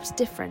ADAPT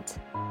different?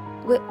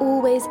 We're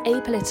always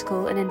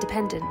apolitical and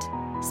independent,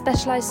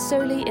 specialised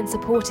solely in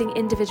supporting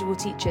individual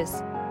teachers.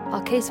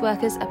 Our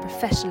caseworkers are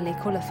professionally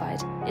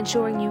qualified,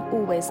 ensuring you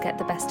always get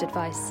the best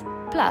advice.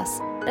 Plus,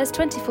 there's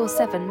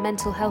 24/7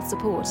 mental health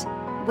support.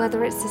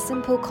 Whether it's a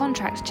simple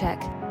contract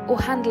check or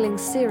handling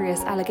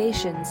serious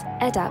allegations,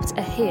 EDAPT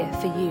are here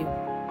for you.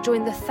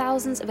 Join the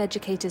thousands of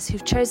educators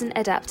who've chosen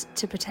EDAPT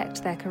to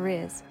protect their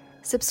careers.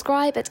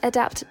 Subscribe at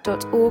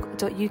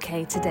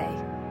edapt.org.uk today.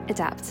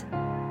 EDAPT.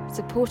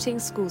 Supporting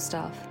school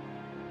staff.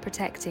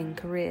 Protecting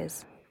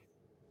careers.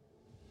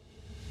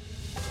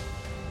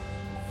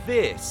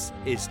 This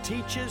is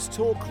Teachers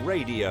Talk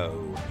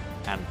Radio,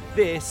 and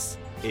this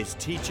is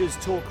Teachers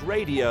Talk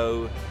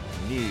Radio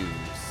News.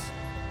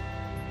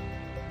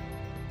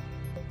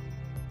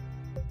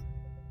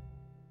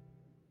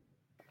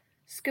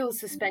 School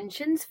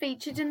suspensions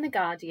featured in The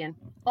Guardian,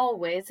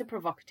 always a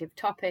provocative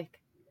topic.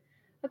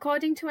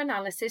 According to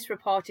analysis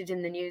reported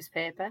in the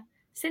newspaper,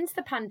 since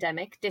the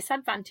pandemic,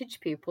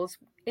 disadvantaged pupils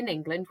in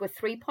England were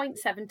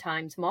 3.7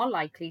 times more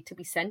likely to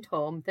be sent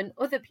home than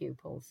other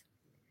pupils.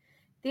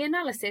 The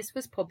analysis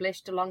was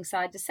published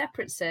alongside a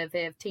separate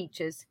survey of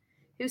teachers,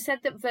 who said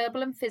that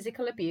verbal and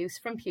physical abuse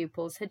from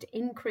pupils had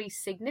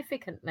increased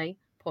significantly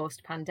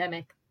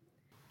post-pandemic.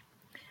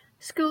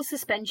 School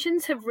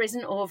suspensions have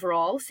risen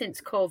overall since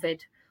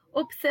COVID,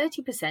 up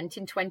 30%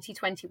 in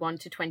 2021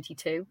 to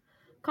 22,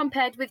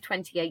 compared with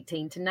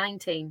 2018 to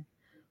 19,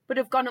 but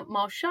have gone up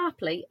more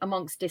sharply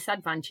amongst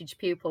disadvantaged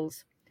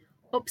pupils,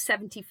 up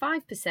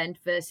 75%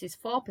 versus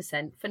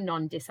 4% for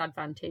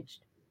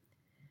non-disadvantaged.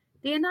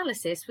 The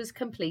analysis was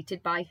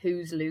completed by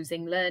Who's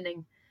Losing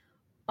Learning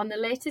on the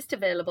latest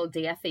available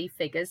DFE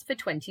figures for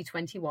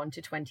 2021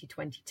 to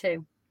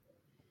 2022.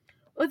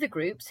 Other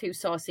groups who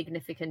saw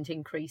significant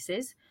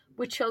increases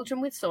were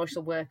children with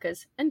social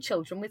workers and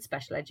children with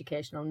special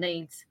educational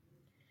needs.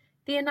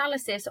 The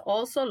analysis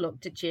also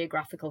looked at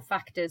geographical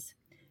factors.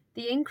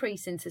 The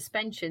increase in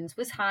suspensions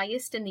was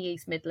highest in the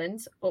East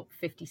Midlands, up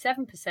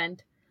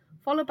 57%,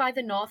 followed by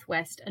the North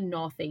West and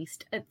North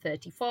East at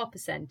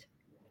 34%.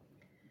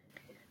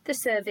 The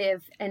survey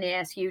of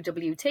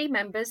NASUWT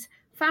members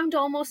found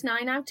almost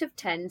 9 out of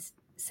 10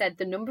 said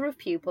the number of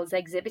pupils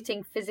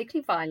exhibiting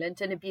physically violent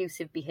and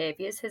abusive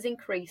behaviours has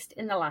increased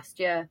in the last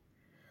year.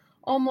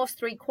 Almost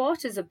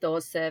 3/4 of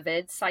those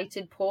surveyed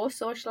cited poor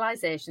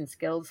socialisation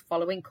skills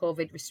following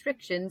COVID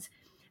restrictions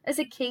as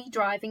a key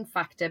driving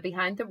factor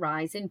behind the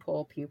rise in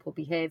poor pupil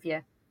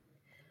behaviour.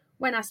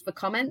 When asked for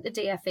comment, the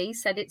DFE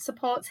said it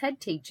supports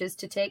head teachers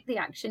to take the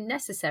action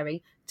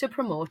necessary to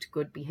promote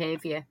good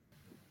behaviour.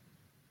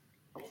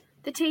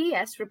 The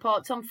TES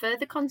reports on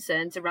further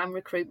concerns around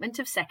recruitment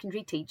of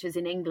secondary teachers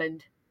in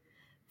England.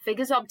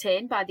 Figures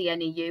obtained by the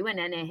NEU and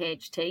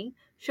NAHT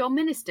show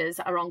ministers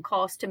are on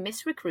course to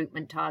miss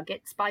recruitment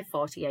targets by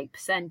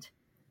 48%.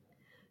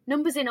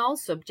 Numbers in all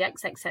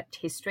subjects except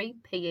history,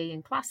 PE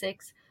and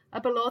classics are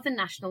below the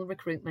national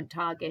recruitment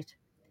target.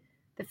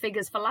 The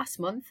figures for last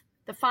month,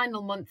 the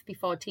final month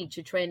before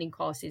teacher training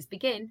courses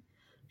begin,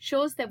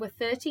 shows there were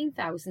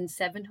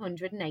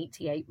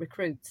 13,788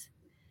 recruits.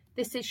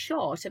 This is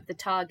short of the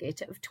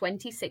target of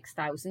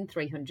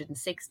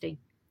 26,360.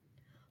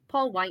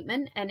 Paul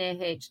Whiteman,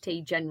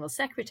 NAHT General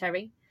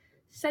Secretary,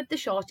 said the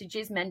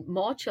shortages meant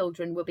more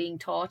children were being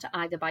taught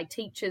either by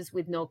teachers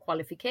with no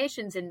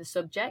qualifications in the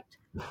subject,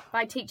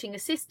 by teaching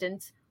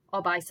assistants,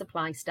 or by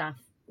supply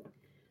staff.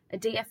 A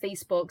DFE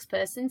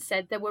spokesperson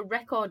said there were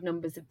record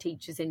numbers of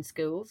teachers in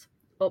schools,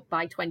 up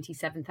by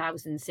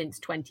 27,000 since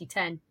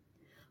 2010.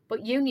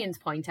 But unions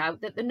point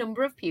out that the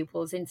number of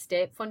pupils in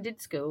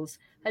state-funded schools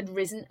had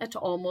risen at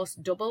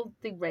almost double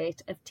the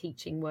rate of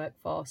teaching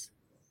workforce.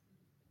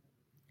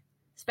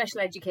 Special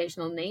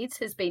educational needs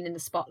has been in the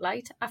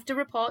spotlight after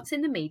reports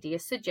in the media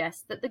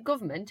suggest that the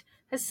government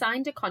has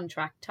signed a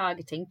contract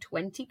targeting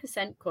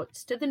 20%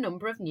 cuts to the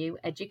number of new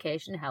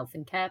education, health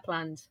and care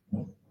plans.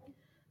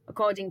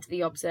 According to The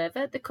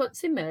Observer, the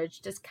cuts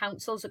emerged as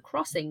councils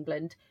across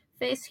England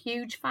face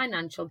huge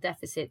financial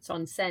deficits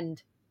on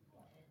SEND.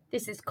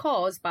 This is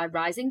caused by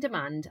rising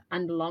demand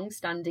and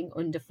long-standing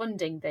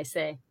underfunding, they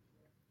say.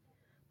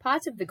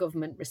 Part of the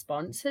government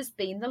response has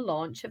been the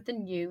launch of the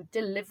new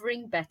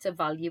Delivering Better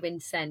Value in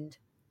SEND,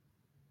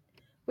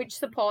 which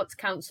supports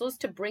councils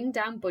to bring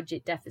down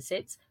budget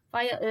deficits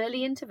via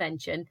early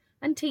intervention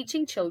and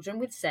teaching children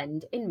with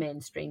SEND in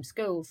mainstream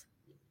schools.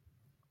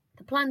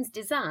 The plan's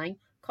design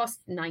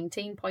cost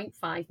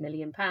 £19.5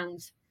 million,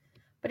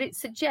 but it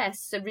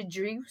suggests a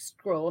reduced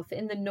growth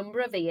in the number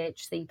of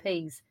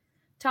EHCPs,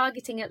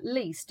 targeting at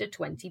least a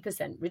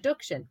 20%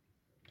 reduction.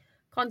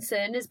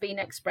 Concern has been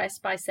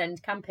expressed by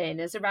SEND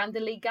campaigners around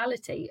the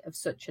legality of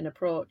such an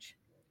approach.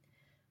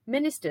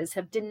 Ministers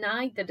have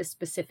denied that a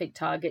specific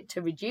target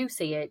to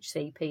reduce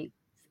EHCP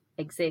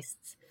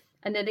exists,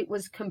 and that it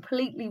was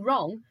completely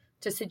wrong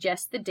to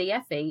suggest the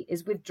DFE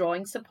is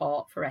withdrawing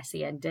support for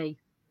SEND.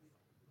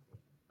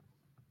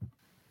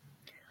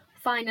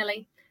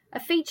 Finally, a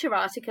feature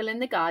article in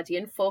The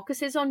Guardian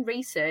focuses on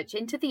research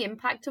into the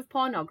impact of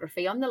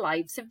pornography on the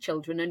lives of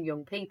children and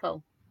young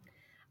people.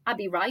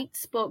 Abby Wright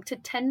spoke to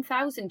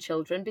 10,000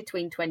 children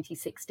between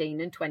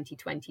 2016 and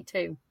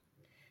 2022.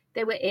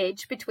 They were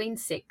aged between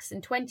 6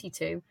 and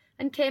 22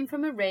 and came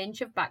from a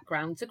range of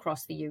backgrounds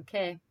across the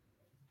UK.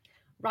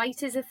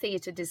 Wright is a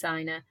theatre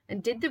designer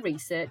and did the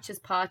research as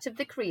part of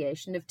the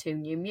creation of 2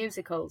 new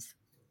musicals.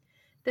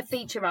 The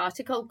feature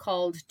article,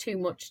 called Too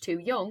Much Too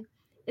Young,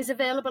 is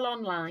available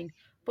online,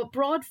 but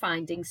broad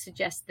findings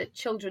suggest that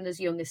children as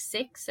young as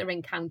 6 are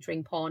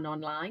encountering porn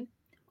online,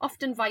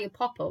 often via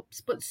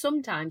pop-ups, but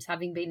sometimes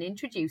having been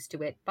introduced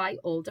to it by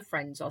older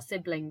friends or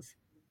siblings.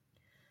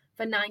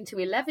 For 9 to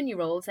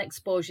 11-year-olds,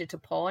 exposure to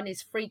porn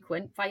is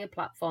frequent via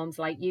platforms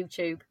like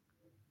YouTube.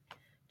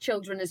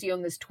 Children as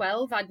young as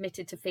 12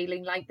 admitted to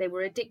feeling like they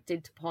were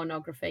addicted to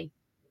pornography.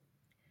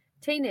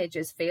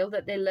 Teenagers feel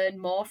that they learn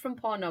more from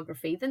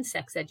pornography than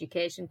sex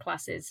education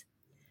classes,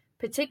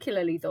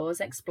 particularly those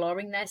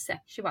exploring their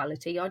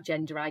sexuality or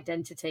gender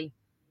identity.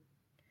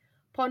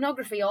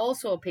 Pornography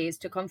also appears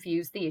to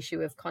confuse the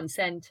issue of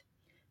consent,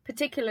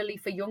 particularly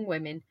for young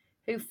women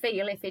who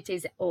feel if it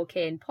is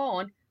okay in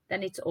porn,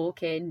 then it's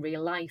okay in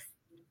real life.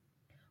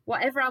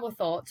 Whatever our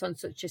thoughts on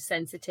such a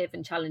sensitive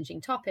and challenging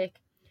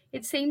topic,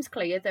 it seems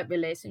clear that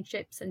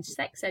relationships and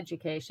sex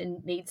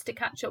education needs to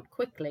catch up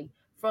quickly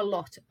for a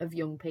lot of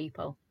young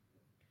people.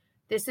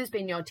 This has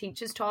been your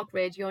Teachers Talk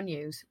Radio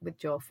News with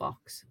Jo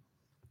Fox.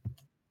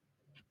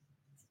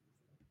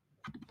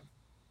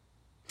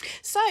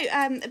 So,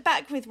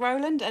 back with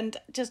Rolland, and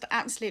just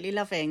absolutely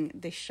loving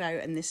this show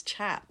and this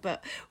chat.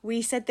 But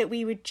we said that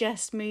we would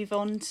just move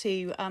on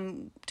to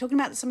talking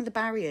about some of the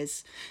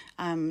barriers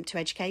to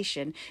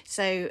education.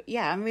 So,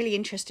 yeah, I'm really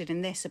interested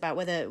in this, about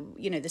whether,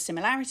 the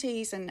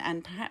similarities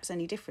and perhaps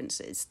any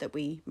differences that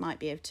we might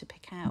be able to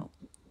pick out.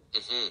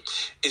 Mm-hmm.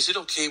 Is it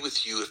okay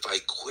with you if I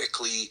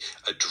quickly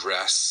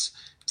address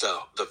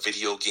the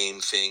video game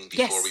thing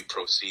before we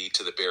proceed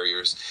to the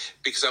barriers?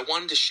 Because I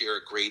wanted to share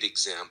a great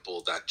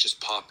example that just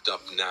popped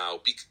up now.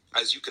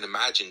 As you can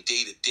imagine,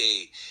 day to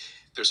day,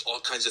 there's all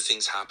kinds of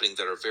things happening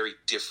that are very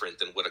different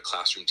than what a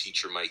classroom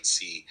teacher might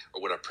see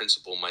or what a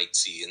principal might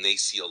see, and they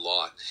see a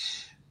lot.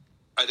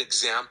 An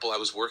example, I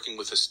was working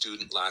with a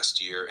student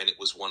last year, and it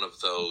was one of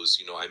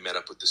those, I met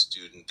up with the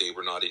student, they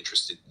were not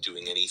interested in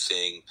doing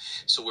anything,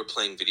 so we're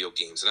playing video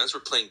games. And as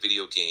we're playing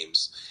video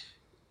games,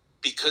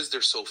 because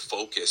they're so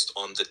focused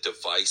on the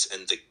device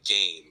and the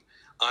game,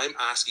 I'm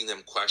asking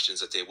them questions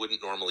that they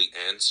wouldn't normally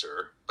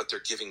answer, but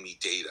they're giving me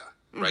data,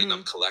 right? Mm-hmm. And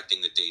I'm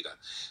collecting the data.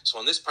 So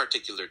on this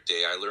particular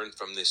day, I learned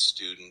from this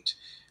student,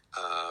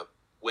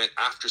 when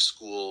after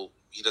school,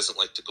 he doesn't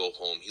like to go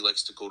home. He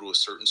likes to go to a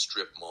certain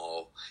strip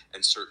mall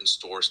and certain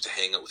stores to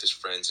hang out with his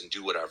friends and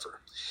do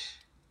whatever.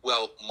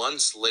 Well,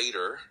 months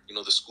later,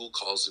 the school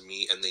calls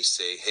me and they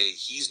say, hey,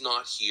 he's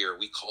not here.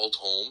 We called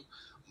home.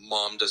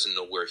 Mom doesn't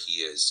know where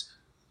he is.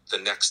 The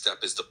next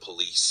step is the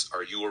police.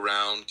 Are you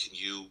around? Can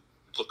you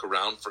look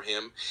around for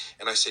him?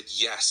 And I said,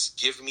 yes,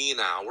 give me an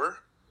hour.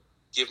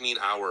 Give me an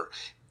hour.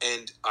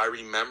 And I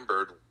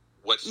remembered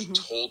what he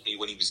told me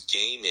when he was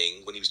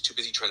gaming, when he was too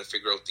busy trying to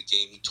figure out the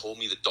game. He told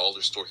me the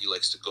dollar store he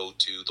likes to go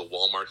to, the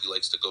Walmart he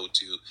likes to go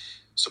to.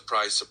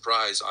 Surprise,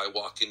 surprise, I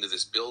walk into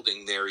this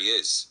building, there he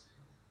is.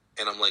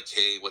 And I'm like,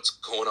 hey, what's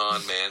going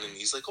on, man? And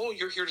he's like, oh,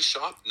 you're here to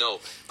shop? No,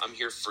 I'm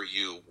here for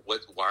you.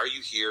 Why are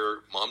you here?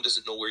 Mom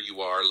doesn't know where you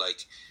are.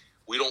 Like,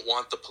 we don't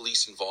want the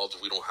police involved.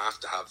 We don't have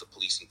to have the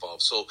police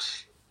involved. So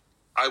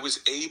I was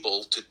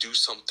able to do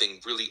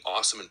something really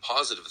awesome and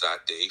positive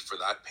that day for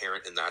that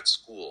parent in that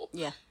school.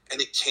 Yeah.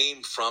 And it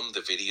came from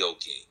the video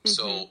game. Mm-hmm.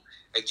 So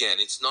again,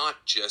 it's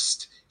not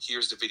just,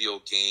 here's the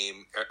video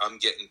game, I'm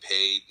getting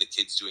paid, the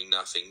kid's doing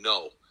nothing.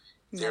 No,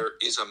 there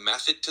is a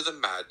method to the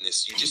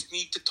madness. You just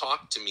need to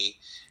talk to me.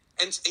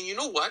 And you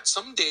know what?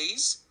 Some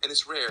days, and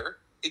it's rare,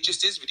 it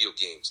just is video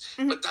games.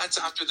 Mm-hmm. But that's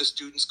after the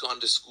student's gone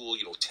to school,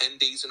 10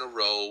 days in a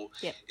row,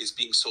 is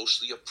being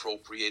socially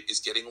appropriate, is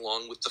getting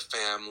along with the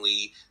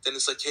family. Then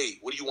it's like, hey,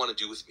 what do you want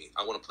to do with me?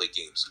 I want to play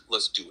games.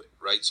 Let's do it,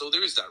 right? So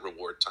there is that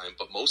reward time.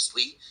 But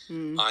mostly,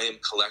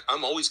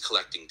 I'm always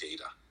collecting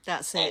data.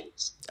 That's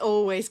it.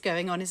 Always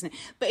going on, isn't it?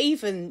 But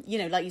even,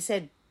 like you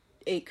said,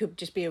 it could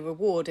just be a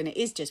reward and it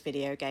is just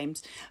video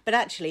games. But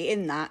actually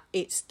in that,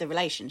 it's the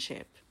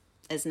relationship,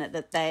 isn't it?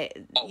 That they,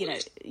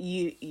 always.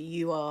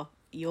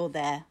 You're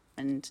there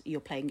and you're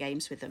playing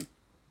games with them.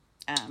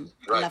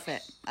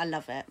 Right. I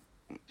love it.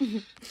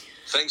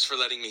 Thanks for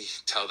letting me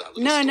tell that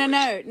little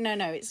story.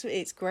 No.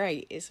 It's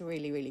great. It's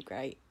really, really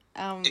great.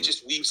 It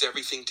just weaves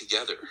everything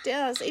together.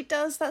 It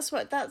does. That's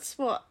what,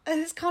 and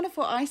it's kind of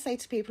what I say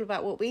to people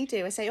about what we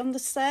do. I say on the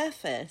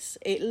surface,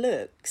 it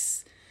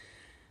looks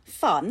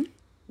fun.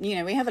 We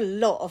have a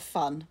lot of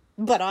fun,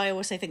 but I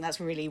also think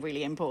that's really,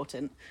 really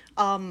important.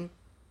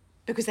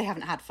 Because they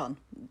haven't had fun,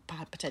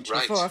 potentially,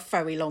 for a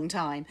very long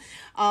time.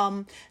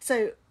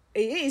 So it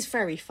is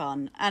very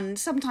fun. And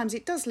sometimes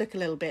it does look a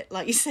little bit,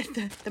 like you said,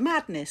 the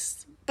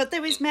madness. But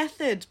there is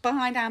method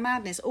behind our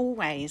madness,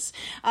 always.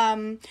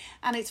 And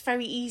it's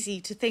very easy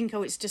to think,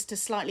 it's just a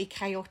slightly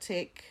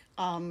chaotic,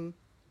 everyone's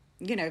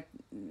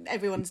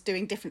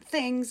doing different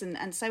things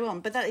and so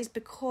on. But that is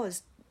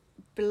because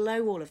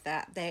below all of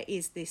that, there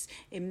is this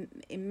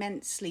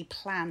immensely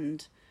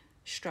planned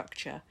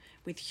structure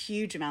with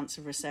huge amounts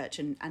of research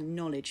and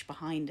knowledge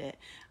behind it,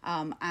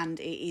 and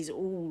it is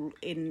all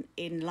in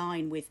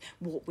line with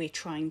what we're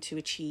trying to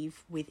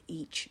achieve with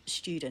each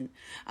student,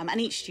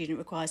 and each student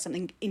requires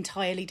something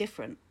entirely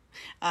different,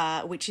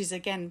 which is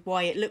again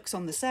why it looks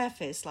on the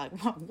surface like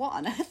what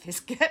on earth is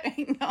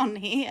going on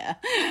here,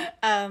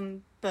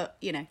 but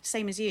you know,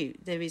 same as you,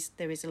 there is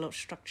a lot of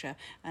structure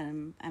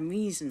and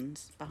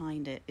reasons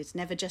behind it. It's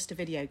never just a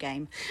video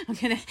game.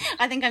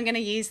 I think I'm gonna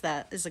use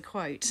that as a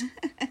quote.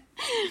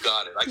 You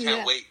got it. I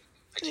can't wait.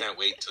 I can't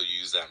wait till you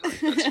use that,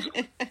 Marie. That's a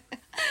good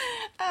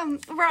one.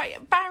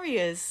 Right,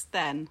 barriers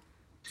then.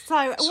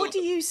 So what do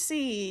you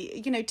see,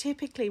 you know,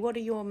 typically what are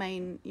your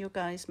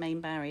guys'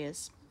 main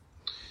barriers?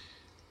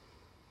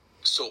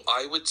 So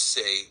I would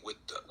say with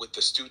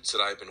the students that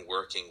I've been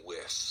working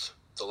with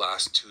the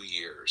last 2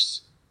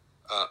 years,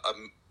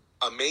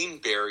 a main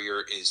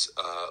barrier is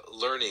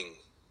learning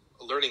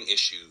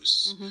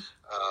issues,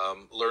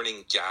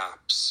 learning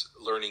gaps,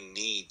 learning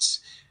needs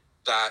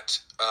that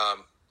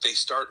they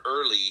start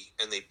early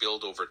and they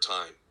build over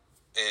time.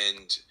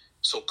 And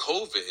so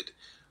COVID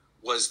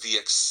was the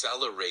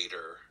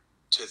accelerator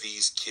to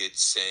these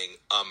kids saying,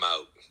 I'm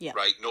out,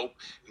 right?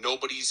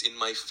 Nobody's in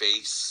my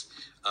face.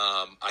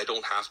 I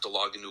don't have to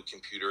log into a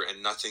computer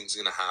and nothing's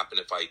going to happen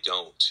if I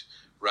don't,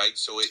 right?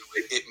 So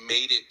it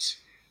made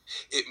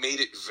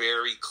it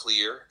very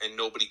clear and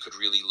nobody could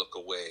really look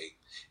away.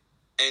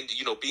 And,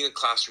 you know, being a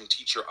classroom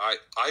teacher,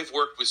 I've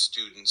worked with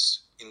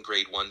students in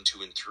grade 1,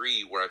 2, and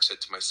 3 where I've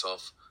said to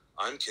myself,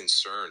 I'm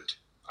concerned.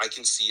 I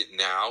can see it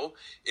now.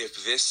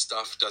 If this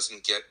stuff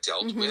doesn't get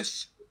dealt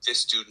with, this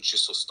student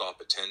just will stop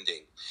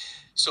attending.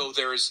 So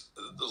there's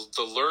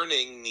the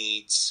learning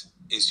needs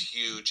is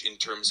huge in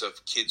terms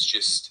of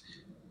kids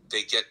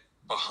they get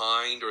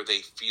behind or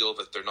they feel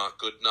that they're not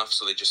good enough,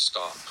 so they just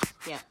stop.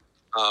 Yeah.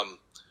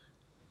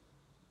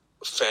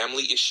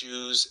 Family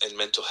issues and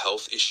mental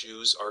health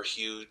issues are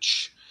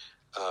huge.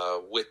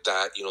 With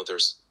that, you know,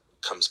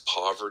 comes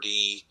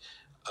poverty,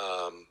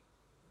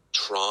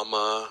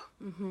 trauma,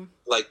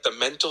 like the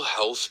mental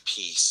health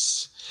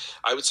piece.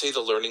 I would say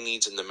the learning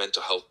needs and the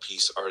mental health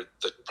piece are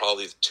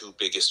probably the two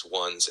biggest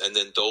ones. And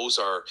then those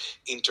are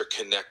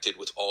interconnected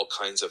with all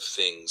kinds of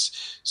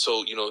things.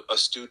 So, you know, a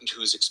student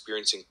who's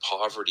experiencing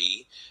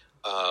poverty,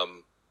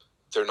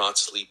 they're not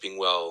sleeping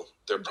well.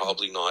 They're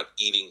probably not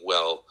eating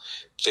well.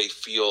 They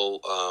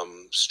feel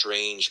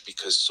strange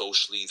because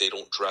socially they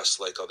don't dress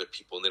like other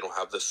people and they don't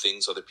have the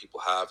things other people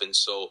have. And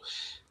so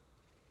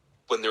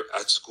when they're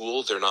at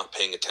school, they're not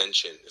paying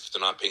attention. If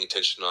they're not paying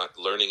attention, not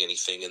learning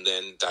anything, and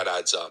then that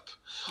adds up.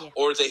 Yeah.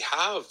 Or they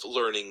have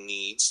learning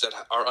needs that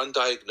are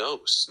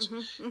undiagnosed.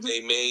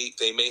 They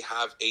may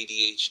have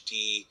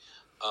ADHD,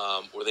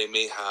 or they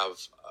may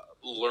have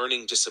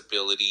learning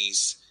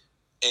disabilities,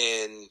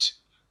 and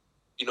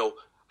you know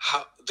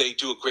how they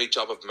do a great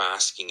job of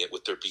masking it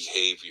with their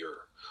behavior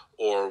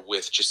or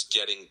with just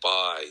getting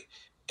by.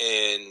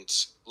 And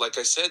like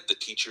I said, the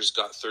teacher's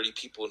got 30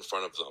 people in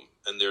front of them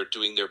and they're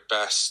doing their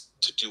best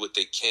to do what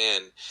they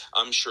can.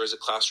 I'm sure as a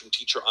classroom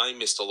teacher, I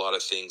missed a lot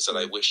of things that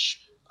I wish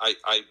I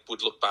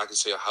would look back and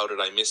say, how did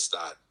I miss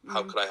that?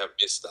 How could I have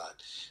missed that?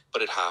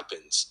 But it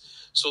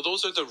happens. So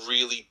those are the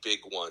really big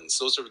ones.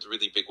 Those are the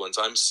really big ones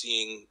I'm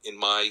seeing in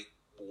my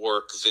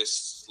work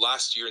this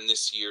last year and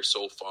this year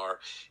so far.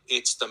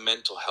 It's the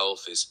mental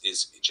health is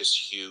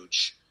just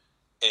huge.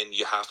 And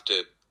you have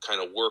to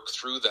kind of work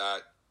through that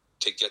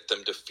to get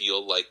them to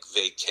feel like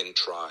they can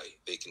try.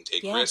 They can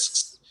take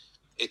risks.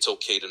 It's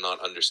okay to not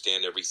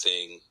understand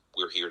everything.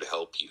 We're here to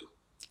help you.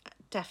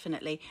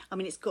 Definitely. I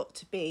mean, it's got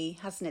to be,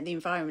 hasn't it? The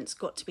environment's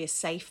got to be a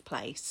safe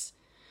place.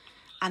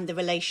 And the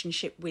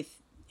relationship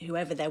with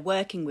whoever they're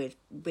working with,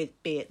 be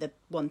it the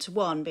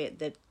one-to-one, be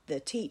it the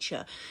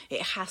teacher,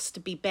 it has to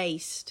be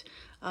based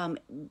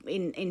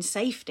in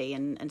safety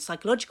and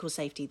psychological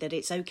safety, that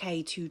it's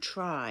okay to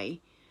try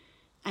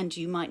and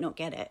you might not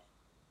get it.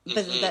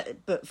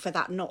 But for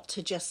that not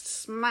to just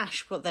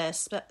smash what their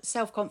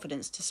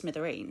self-confidence to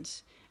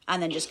smithereens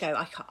and then just go,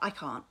 I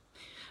can't.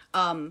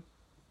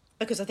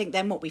 Because I think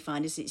then what we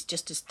find is it's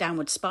just a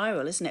downward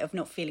spiral, isn't it, of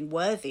not feeling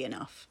worthy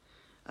enough,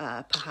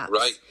 perhaps.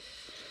 Right.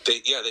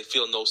 They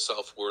feel no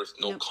self-worth,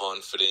 no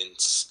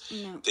confidence.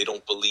 No. They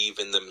don't believe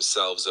in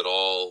themselves at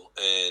all.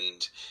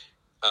 And,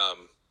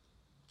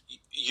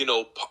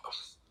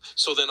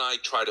 so then I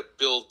try to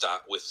build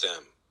that with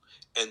them.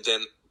 And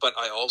then, but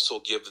I also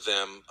give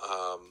them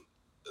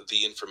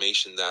the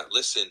information that,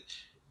 listen,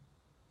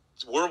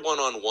 we're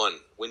one-on-one.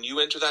 When you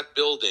enter that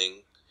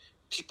building,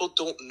 people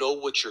don't know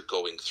what you're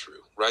going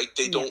through, right?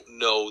 They don't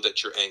know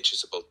that you're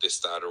anxious about this,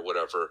 that, or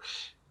whatever.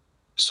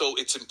 So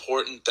it's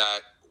important that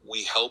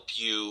we help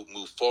you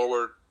move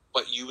forward,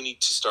 but you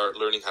need to start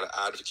learning how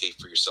to advocate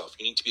for yourself.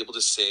 You need to be able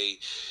to say,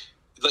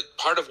 like,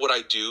 part of what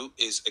I do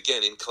is,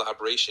 again, in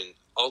collaboration,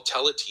 I'll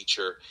tell a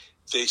teacher,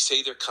 they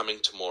say they're coming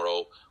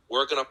tomorrow.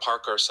 We're going to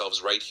park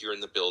ourselves right here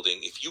in the building.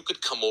 If you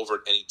could come over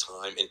at any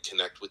time and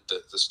connect with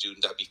the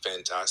student, that'd be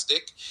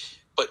fantastic.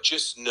 But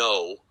just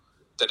know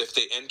that if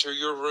they enter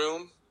your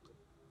room,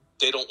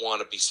 they don't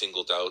want to be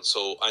singled out.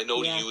 So I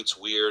know to you it's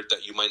weird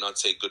that you might not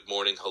say good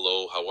morning,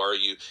 hello, how are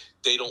you?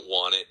 They don't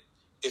want it.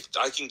 If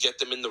I can get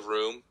them in the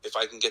room, if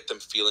I can get them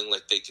feeling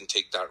like they can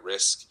take that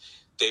risk,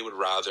 they would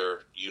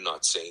rather you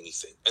not say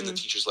anything. And the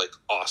teacher's like,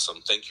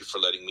 awesome, thank you for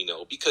letting me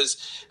know.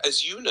 Because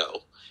as you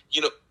know,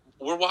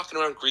 we're walking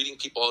around greeting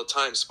people all the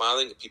time,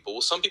 smiling at people.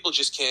 Well, some people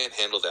just can't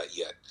handle that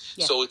yet.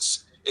 Yeah. So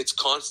it's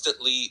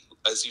constantly,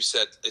 as you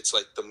said, it's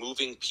like the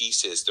moving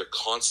pieces. They're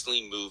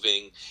constantly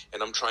moving,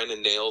 and I'm trying to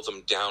nail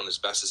them down as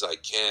best as I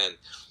can.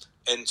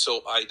 And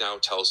so I now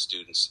tell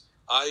students,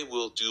 I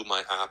will do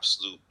my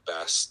absolute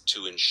best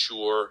to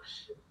ensure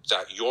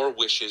that your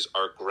wishes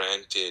are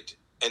granted.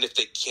 And if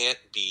they can't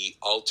be,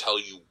 I'll tell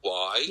you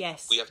why.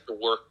 Yes. We have to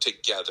work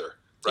together,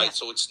 right? Yeah.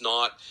 So it's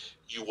not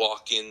you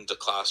walk in the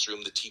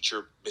classroom, the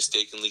teacher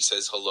mistakenly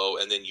says hello,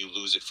 and then you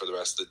lose it for the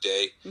rest of the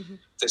day. Mm-hmm.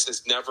 This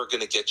is never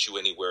going to get you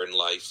anywhere in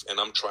life, and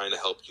I'm trying to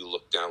help you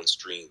look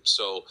downstream.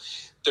 So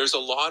there's a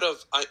lot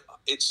of, I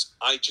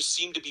just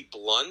seem to be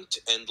blunt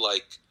and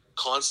like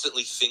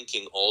constantly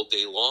thinking all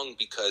day long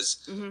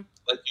because,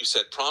 like you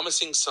said,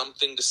 promising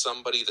something to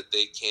somebody that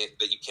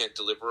you can't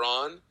deliver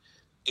on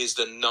is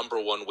the number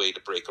one way to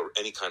break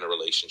any kind of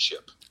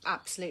relationship.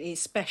 Absolutely,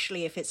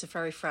 especially if it's a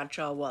very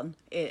fragile one,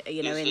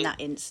 in that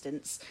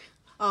instance.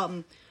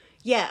 I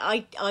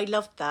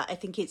loved that. I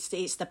think it's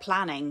the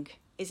planning,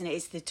 isn't it?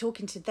 It's the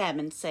talking to them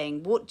and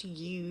saying, what do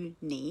you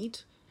need?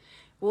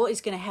 What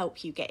is going to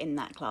help you get in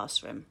that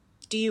classroom?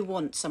 Do you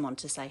want someone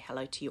to say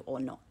hello to you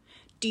or not?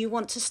 Do you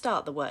want to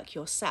start the work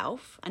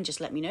yourself and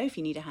just let me know if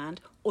you need a hand?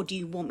 Or do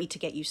you want me to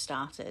get you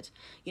started?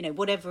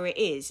 Whatever it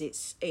is,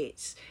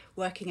 it's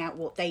working out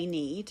what they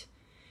need,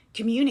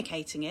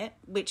 communicating it,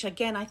 which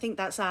again, I think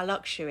that's our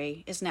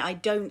luxury, isn't it? I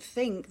don't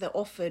think that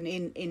often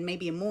in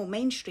maybe a more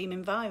mainstream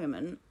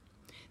environment,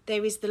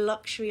 there is the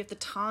luxury of the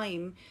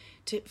time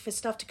for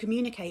stuff to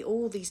communicate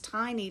all these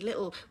tiny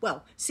little,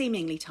 well,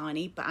 seemingly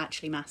tiny, but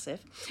actually massive,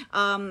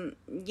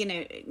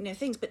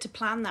 things, but to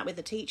plan that with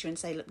the teacher and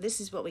say, look, this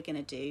is what we're going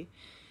to do.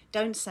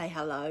 Don't say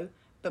hello,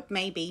 but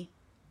maybe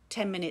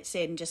 10 minutes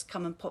in, just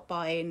come and pop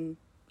by and,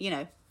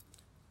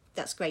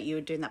 that's great, you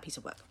were doing that piece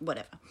of work,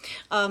 whatever.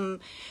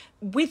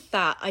 With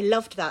that, I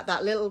loved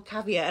that little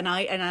caveat, and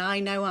I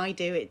know I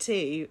do it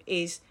too,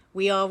 is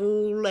we are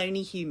all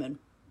only human.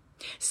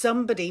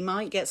 Somebody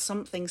might get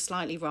something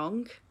slightly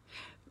wrong,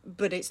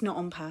 but it's not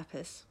on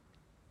purpose.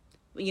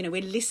 We're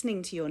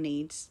listening to your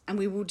needs, and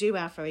we will do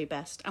our very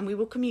best, and we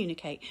will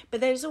communicate.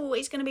 But there's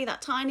always going to be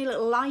that tiny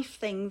little life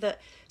thing that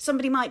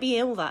somebody might be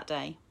ill that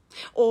day,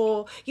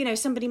 or,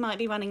 somebody might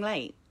be running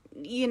late.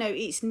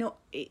 It's not,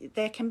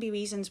 there can be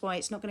reasons why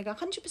it's not going to go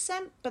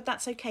 100%, but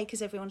that's okay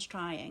because everyone's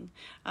trying.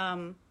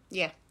 I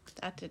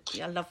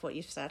love what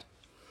you've said.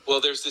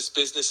 Well, there's this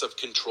business of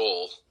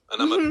control,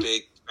 and I'm a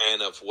big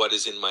fan of what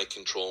is in my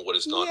control and what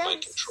is not my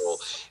control.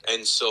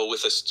 And so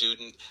with a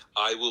student,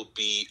 I will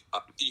be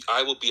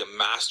a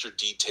master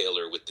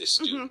detailer with this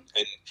student.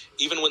 And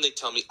even when they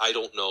tell me, I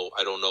don't know,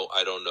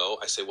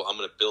 I say, well, I'm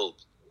going to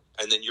build.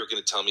 And then you're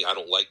going to tell me I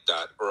don't like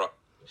that. Or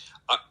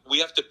we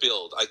have to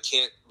build. I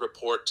can't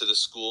report to the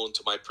school and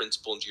to my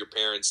principal and to your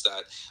parents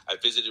that I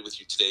visited with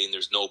you today and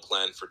there's no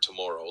plan for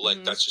tomorrow.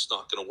 Like, that's just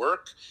not going to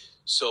work.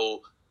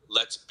 So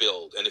let's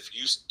build. And if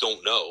you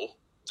don't know,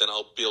 then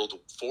I'll build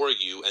for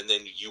you, and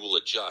then you will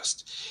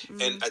adjust.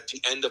 And at the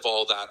end of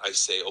all that, I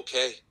say,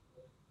 okay,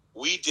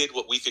 we did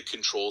what we could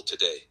control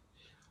today.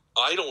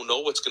 I don't know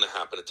what's going to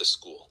happen at the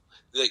school.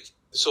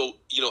 So,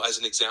 as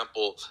an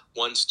example,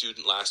 one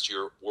student last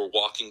year, we're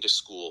walking to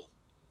school.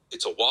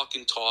 It's a walk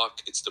and talk.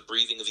 It's the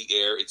breathing of the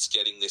air. It's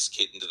getting this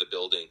kid into the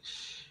building.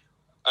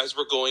 As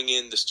we're going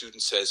in, the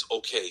student says,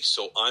 okay,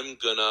 so I'm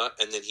gonna,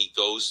 and then he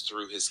goes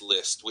through his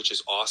list, which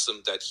is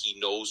awesome that he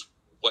knows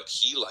what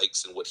he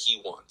likes and what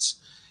he wants.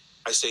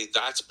 I say,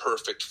 that's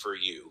perfect for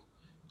you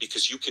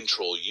because you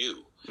control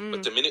you.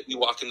 But the minute we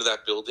walk into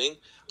that building,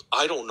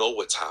 I don't know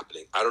what's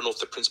happening. I don't know if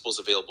the principal's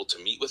available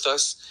to meet with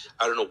us.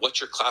 I don't know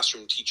what your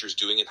classroom teacher's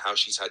doing and how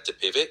she's had to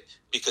pivot,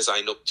 because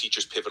I know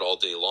teachers pivot all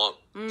day long.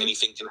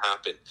 Anything can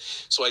happen.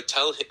 So I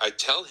tell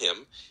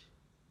him,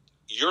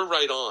 you're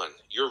right on.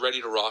 You're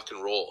ready to rock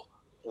and roll.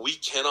 We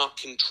cannot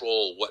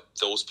control what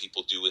those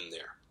people do in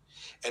there.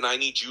 And I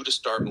need you to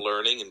start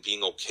learning and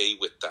being okay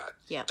with that.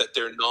 Yeah. That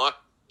they're not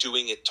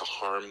doing it to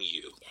harm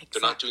you. Exactly.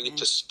 They're not doing it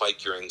to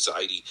spike your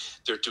anxiety.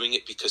 They're doing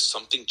it because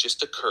something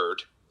just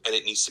occurred and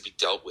it needs to be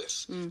dealt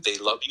with. They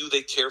love you,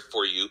 they care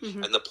for you,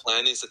 and the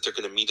plan is that they're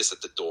going to meet us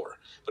at the door.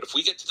 But if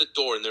we get to the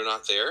door and they're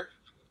not there,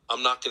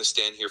 I'm not going to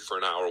stand here for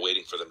an hour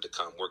waiting for them to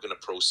come. We're going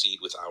to proceed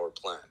with our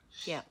plan.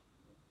 Yeah.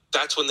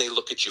 That's when they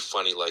look at you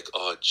funny, like,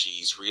 oh,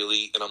 geez,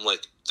 really? And I'm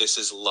like, this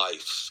is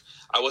life.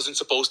 I wasn't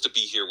supposed to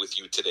be here with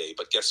you today,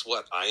 but guess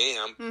what? I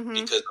am,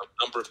 because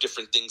a number of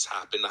different things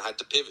happened. I had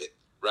to pivot,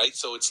 right?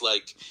 So it's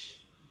like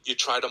you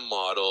try to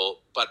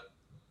model, but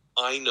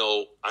I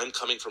know I'm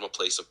coming from a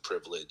place of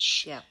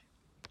privilege. Yeah.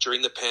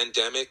 During the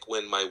pandemic,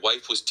 when my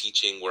wife was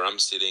teaching where I'm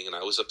sitting and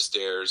I was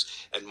upstairs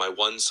and my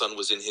one son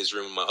was in his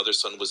room and my other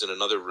son was in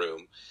another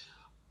room,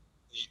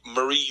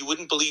 Marie, you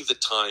wouldn't believe the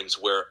times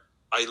where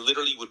I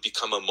literally would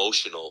become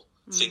emotional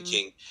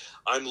thinking,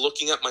 I'm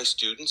looking at my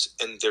students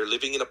and they're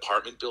living in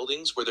apartment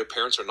buildings where their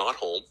parents are not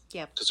home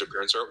because their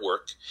parents are at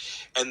work.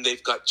 And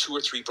they've got 2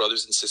 or 3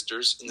 brothers and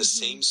sisters in the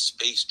same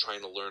space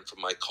trying to learn from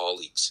my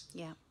colleagues.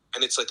 Yeah.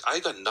 And it's like, I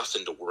got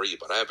nothing to worry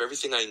about. I have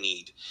everything I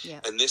need.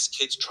 Yeah. And this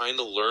kid's trying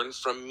to learn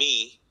from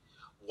me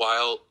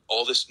while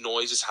all this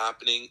noise is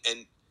happening.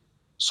 And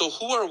so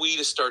who are we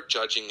to start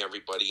judging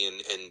everybody?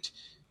 And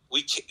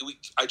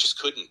I just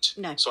couldn't.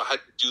 No. So I had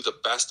to do the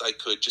best I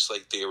could, just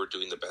like they were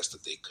doing the best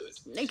that they could.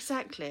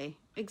 Exactly.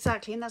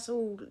 And that's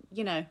all,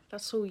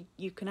 that's all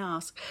you can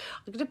ask.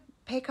 I'm going to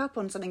pick up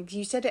on something.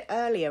 You said it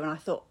earlier and I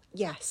thought,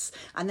 yes.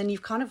 And then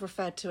you've kind of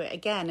referred to it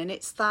again. And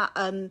it's that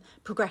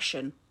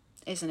progression,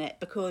 isn't it?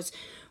 Because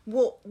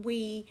what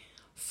we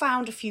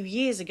found a few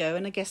years ago,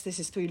 and I guess this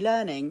is through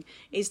learning,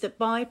 is that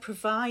by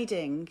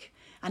providing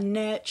and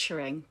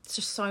nurturing,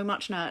 so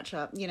much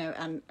nurture,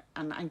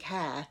 and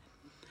care,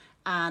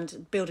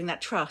 and building that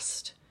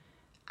trust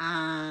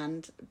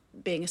and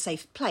being a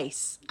safe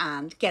place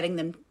and getting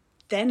them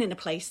then in a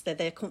place that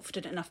they're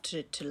confident enough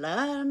to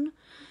learn.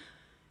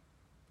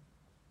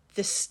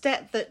 The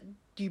step that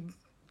you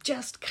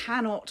just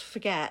cannot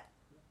forget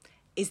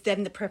is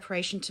then the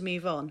preparation to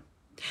move on.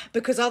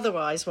 Because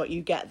otherwise what you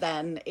get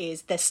then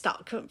is they're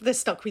stuck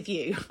with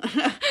you.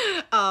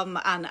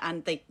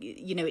 And they,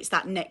 it's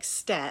that next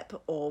step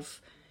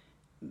of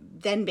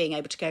then being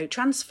able to go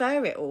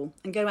transfer it all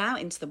and go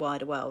out into the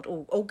wider world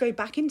or go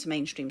back into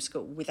mainstream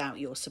school without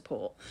your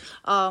support.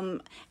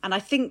 And I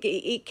think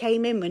it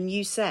came in when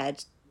you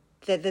said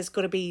that there's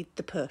got to be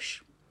the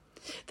push.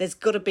 There's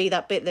got to be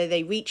that bit that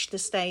they reach the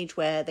stage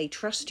where they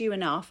trust you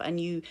enough and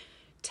you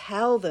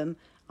tell them,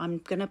 I'm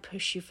going to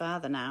push you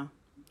further now.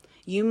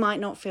 You might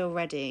not feel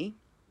ready,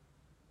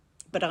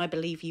 but I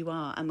believe you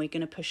are, and we're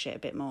going to push it a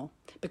bit more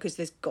because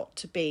there's got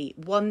to be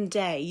one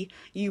day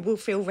you will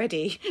feel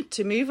ready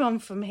to move on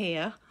from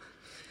here.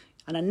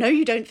 And I know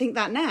you don't think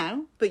that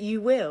now, but you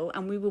will,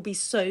 and we will be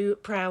so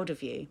proud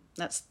of you.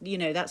 That's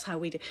how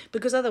we do.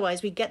 Because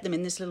otherwise we get them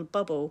in this little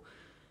bubble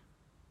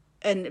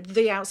and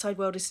the outside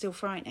world is still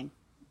frightening.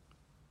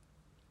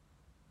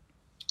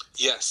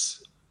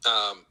 Yes.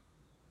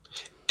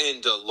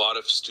 And a lot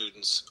of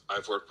students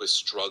I've worked with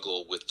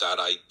struggle with that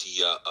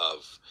idea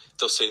of,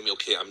 they'll say to me,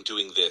 okay, I'm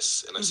doing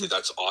this. And I say,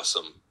 that's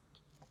awesome.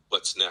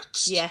 What's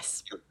next?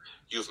 Yes.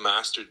 You've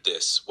mastered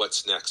this.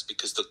 What's next?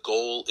 Because the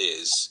goal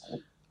is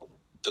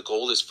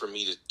for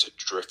me to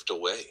drift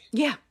away.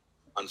 Yeah.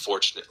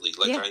 Unfortunately.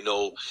 I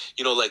know,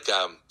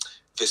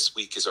 this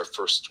week is our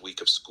first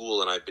week of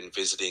school, and I've been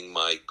visiting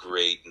my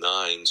grade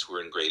 9s who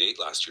were in grade 8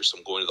 last year. So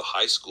I'm going to the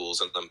high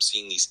schools and I'm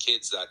seeing these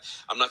kids that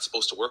I'm not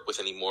supposed to work with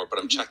anymore, but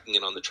I'm checking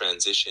in on the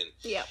transition.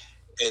 Yeah.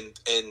 And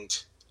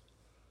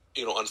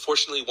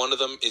unfortunately one of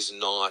them it's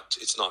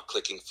not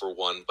clicking for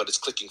one, but it's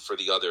clicking for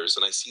the others.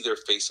 And I see their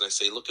face and I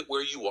say, look at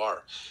where you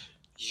are.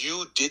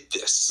 You did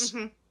this.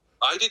 Mm-hmm.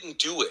 I didn't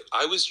do it.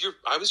 I was your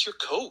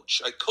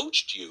coach. I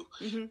coached you.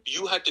 Mm-hmm.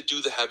 You had to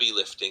do the heavy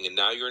lifting, and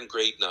now you're in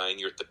grade 9.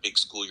 You're at the big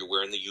school. You're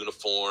wearing the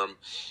uniform.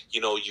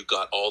 You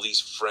got all these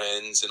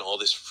friends and all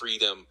this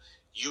freedom.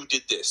 You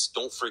did this.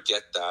 Don't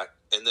forget that.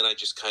 And then I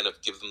just kind of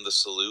give them the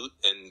salute,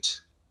 and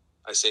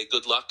I say,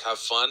 good luck. Have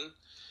fun.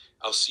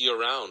 I'll see you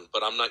around.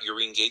 But I'm not your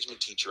re-engagement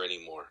teacher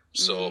anymore.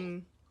 So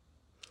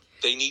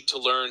they need to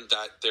learn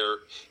that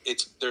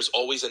there's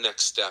always a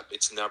next step.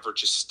 It's never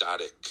just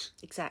static.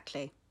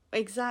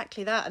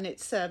 Exactly that. And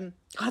it's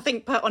I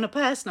think on a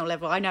personal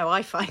level, I know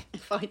I find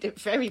it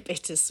very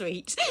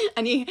bittersweet,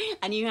 and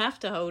you have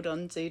to hold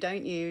on to,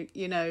 don't you?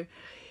 And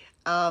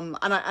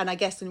I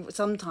guess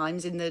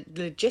sometimes in the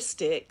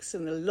logistics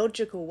and the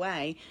logical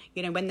way,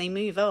 when they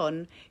move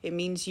on, it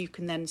means you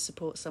can then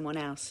support someone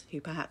else who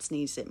perhaps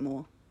needs it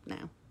more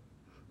now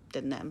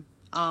than them.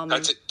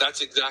 That's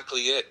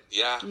exactly it.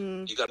 Yeah.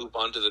 You got to move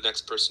on to the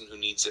next person who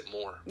needs it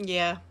more.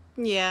 Yeah.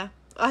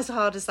 As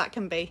hard as that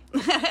can be.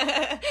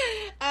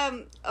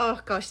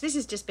 Oh gosh, this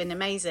has just been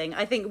amazing.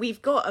 I think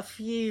we've got a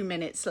few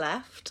minutes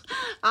left.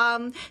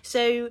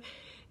 So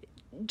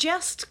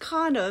just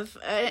kind of,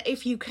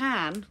 if you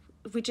can,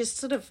 if we just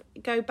sort of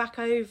go back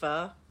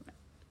over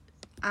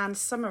and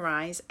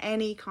summarise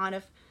any kind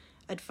of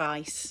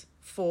advice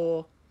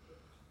for,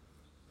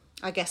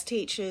 I guess,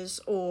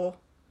 teachers or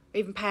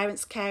even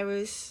parents,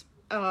 carers,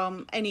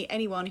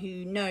 anyone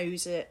who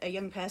knows a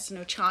young person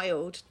or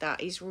child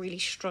that is really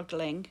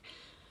struggling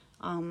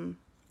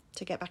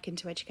to get back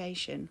into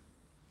education.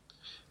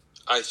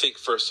 I think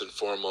first and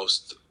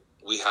foremost,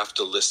 we have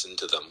to listen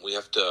to them. We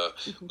have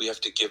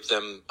to give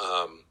them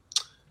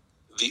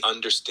the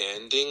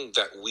understanding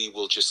that we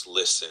will just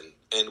listen,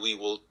 and we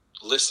will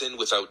listen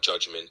without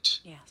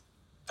judgment. Yeah.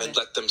 And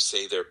let them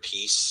say their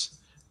piece,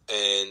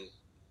 and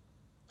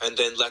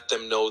then let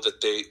them know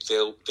that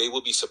they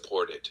will be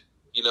supported.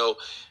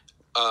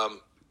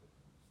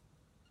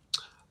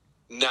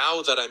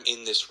 Now that I'm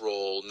in this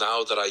role,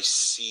 now that I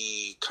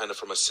see kind of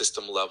from a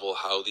system level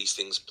how these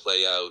things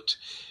play out,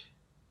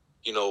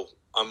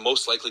 I'm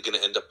most likely going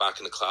to end up back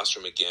in the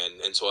classroom again.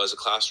 And so as a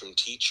classroom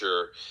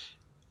teacher,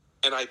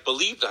 and I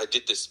believed I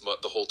did this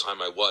the whole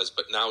time I was,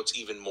 but now it's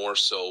even more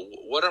so.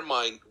 What are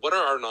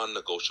our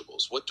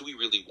non-negotiables? What do we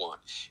really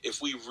want?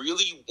 If we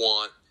really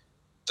want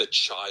the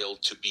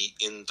child to be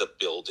in the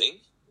building,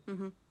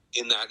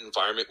 in that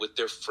environment with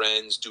their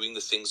friends, doing the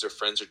things their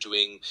friends are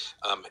doing,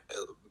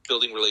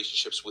 building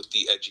relationships with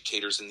the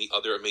educators and the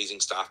other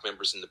amazing staff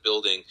members in the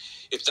building,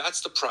 if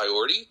that's the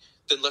priority,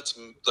 then let's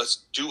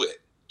do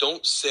it.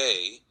 Don't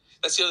say,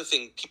 that's the other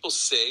thing, people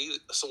say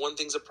so one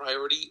thing's a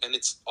priority and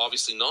it's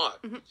obviously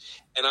not.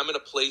 And I'm in a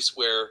place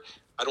where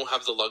I don't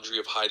have the luxury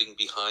of hiding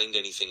behind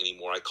anything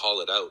anymore. I call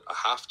it out. I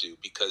have to,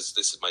 because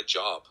this is my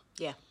job.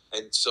 Yeah.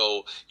 And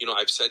so,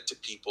 I've said to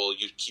people,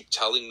 you keep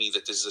telling me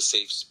that this is a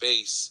safe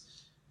space,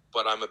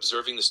 but I'm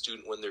observing the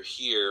student when they're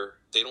here,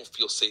 they don't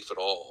feel safe at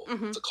all.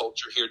 The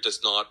culture here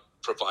does not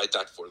provide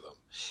that for them.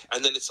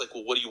 And then it's like,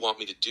 well, what do you want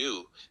me to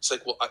do? It's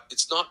like, well,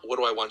 it's not what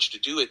do I want you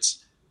to do?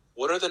 It's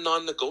what are the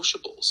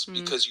non-negotiables?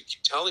 Because you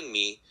keep telling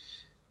me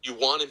you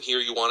want him here,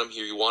 you want him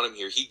here, you want him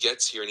here. He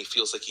gets here and he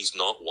feels like he's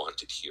not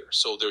wanted here.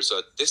 So there's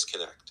a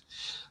disconnect.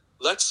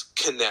 Let's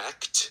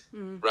connect,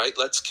 right?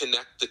 Let's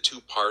connect the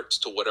two parts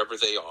to whatever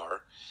they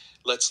are.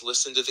 Let's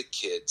listen to the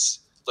kids.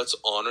 Let's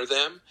honor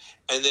them,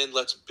 and then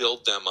let's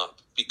build them up,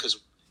 because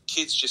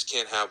kids just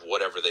can't have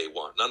whatever they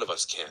want. None of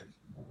us can,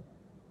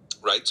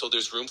 right? So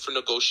there's room for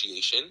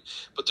negotiation,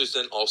 but there's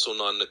then also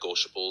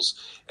non-negotiables,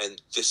 and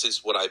this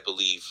is what I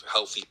believe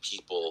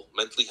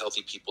mentally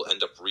healthy people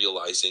end up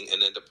realizing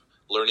and end up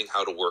learning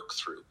how to work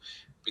through,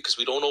 because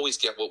we don't always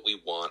get what we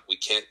want. We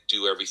can't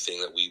do everything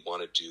that we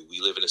want to do.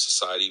 We live in a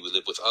society, we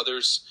live with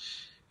others.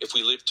 If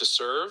we live to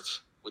serve,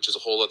 which is a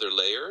whole other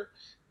layer,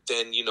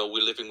 then,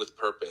 we're living with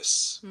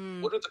purpose.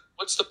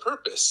 What's the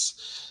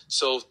purpose?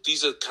 So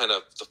these are kind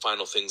of the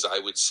final things I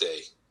would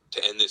say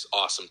to end this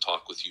awesome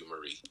talk with you,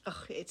 Marie.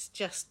 Oh, it's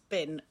just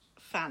been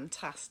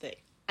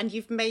fantastic. And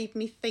you've made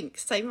me think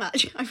so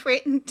much. I've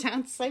written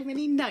down so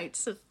many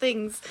notes of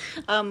things.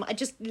 I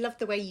just love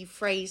the way you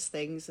phrase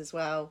things as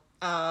well.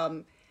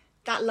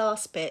 That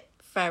last bit,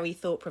 very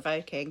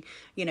thought-provoking.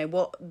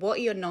 What are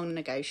your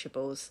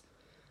non-negotiables?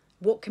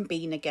 What can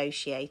be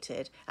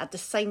negotiated at the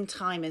same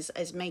time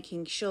as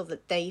making sure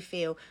that they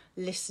feel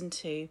listened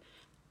to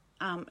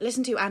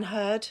and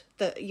heard,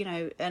 that,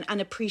 and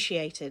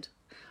appreciated.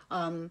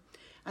 And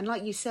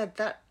like you said,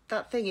 that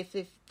thing, if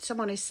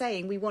someone is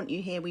saying, we want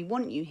you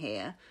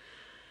here,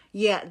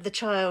 yet the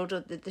child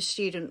or the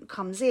student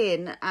comes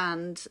in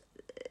and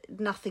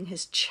nothing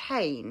has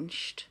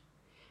changed.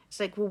 It's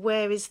like, well,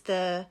 where is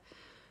the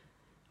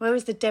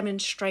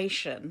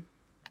demonstration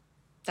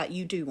that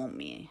you do want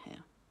me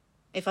here?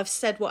 If I've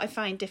said what I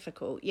find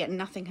difficult, yet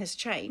nothing has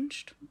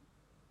changed,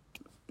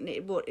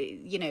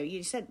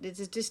 you said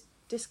there's a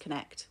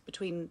disconnect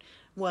between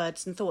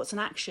words and thoughts and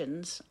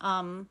actions.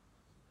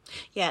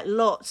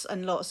 Lots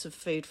and lots of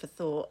food for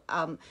thought.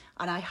 And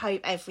I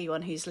hope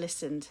everyone who's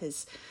listened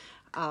has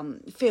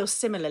feels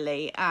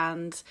similarly.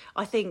 And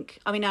I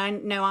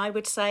know I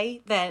would say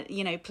that,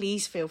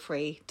 please feel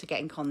free to get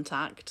in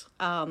contact.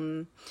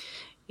 And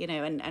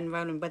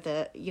Rolland,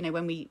 whether,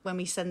 when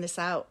we send this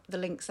out, the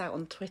links out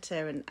on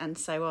Twitter and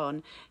so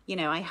on,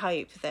 I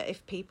hope that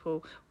if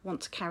people want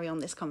to carry on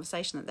this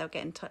conversation, that they'll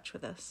get in touch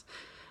with us.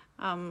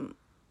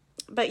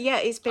 But yeah,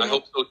 it's been... I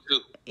hope so too.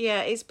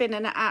 Yeah, it's been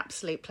an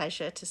absolute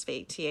pleasure to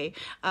speak to you.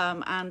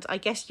 And I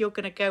guess you're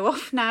going to go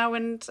off now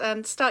and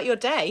start your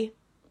day.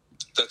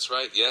 That's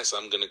right. Yes,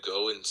 I'm going to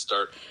go and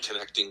start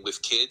connecting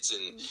with kids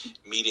and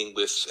meeting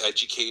with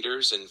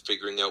educators and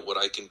figuring out what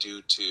I can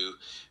do to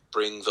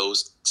bring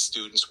those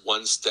students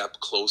one step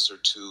closer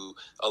to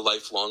a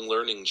lifelong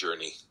learning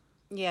journey.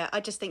 Yeah, I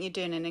just think you're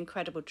doing an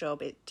incredible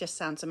job. It just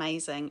sounds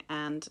amazing.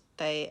 And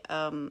they,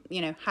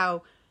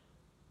 how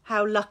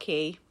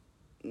lucky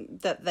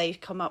that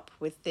they've come up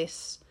with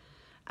this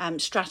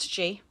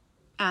strategy,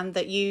 and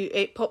that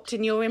it popped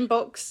in your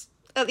inbox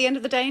at the end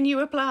of the day and you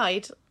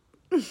applied.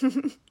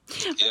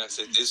 Yes,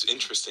 it is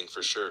interesting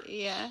for sure.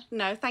 Yeah,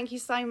 no, thank you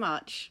so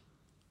much.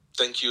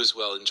 Thank you as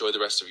well. Enjoy the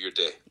rest of your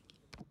day.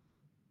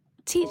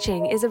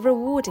 Teaching is a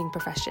rewarding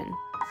profession,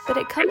 but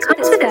it comes with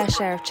its fair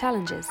share of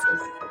challenges.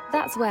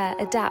 That's where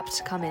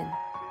ADAPT come in.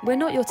 We're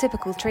not your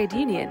typical trade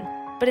union,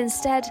 but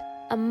instead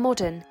a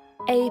modern,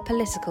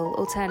 apolitical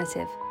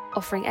alternative,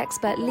 offering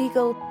expert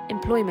legal,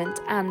 employment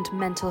and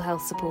mental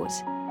health support.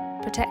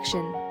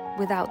 Protection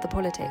without the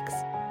politics.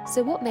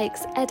 So what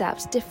makes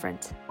ADAPT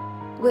different?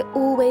 We're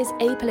always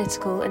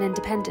apolitical and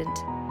independent,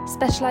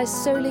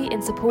 specialised solely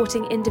in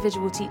supporting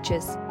individual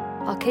teachers.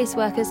 Our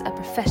caseworkers are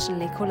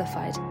professionally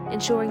qualified,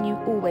 ensuring you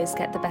always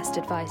get the best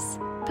advice.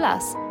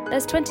 Plus,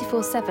 there's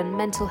 24/7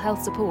 mental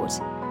health support.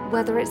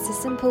 Whether it's a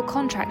simple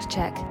contract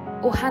check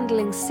or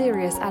handling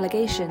serious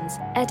allegations,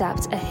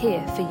 ADAPT are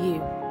here for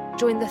you.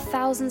 Join the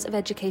thousands of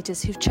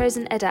educators who've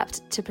chosen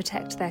ADAPT to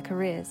protect their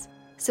careers.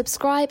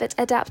 Subscribe at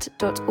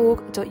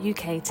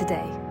adapt.org.uk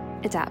today.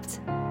 ADAPT.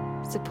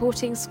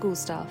 Supporting school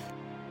staff.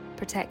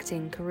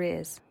 Protecting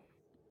careers.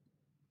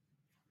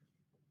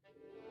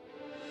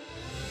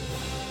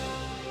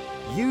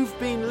 You've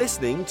been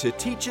listening to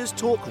Teachers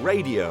Talk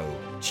Radio.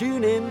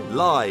 Tune in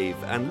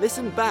live and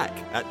listen back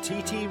at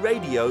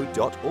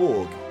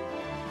ttradio.org.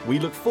 We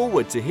look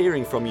forward to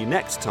hearing from you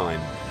next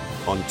time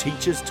on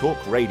Teachers Talk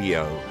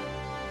Radio.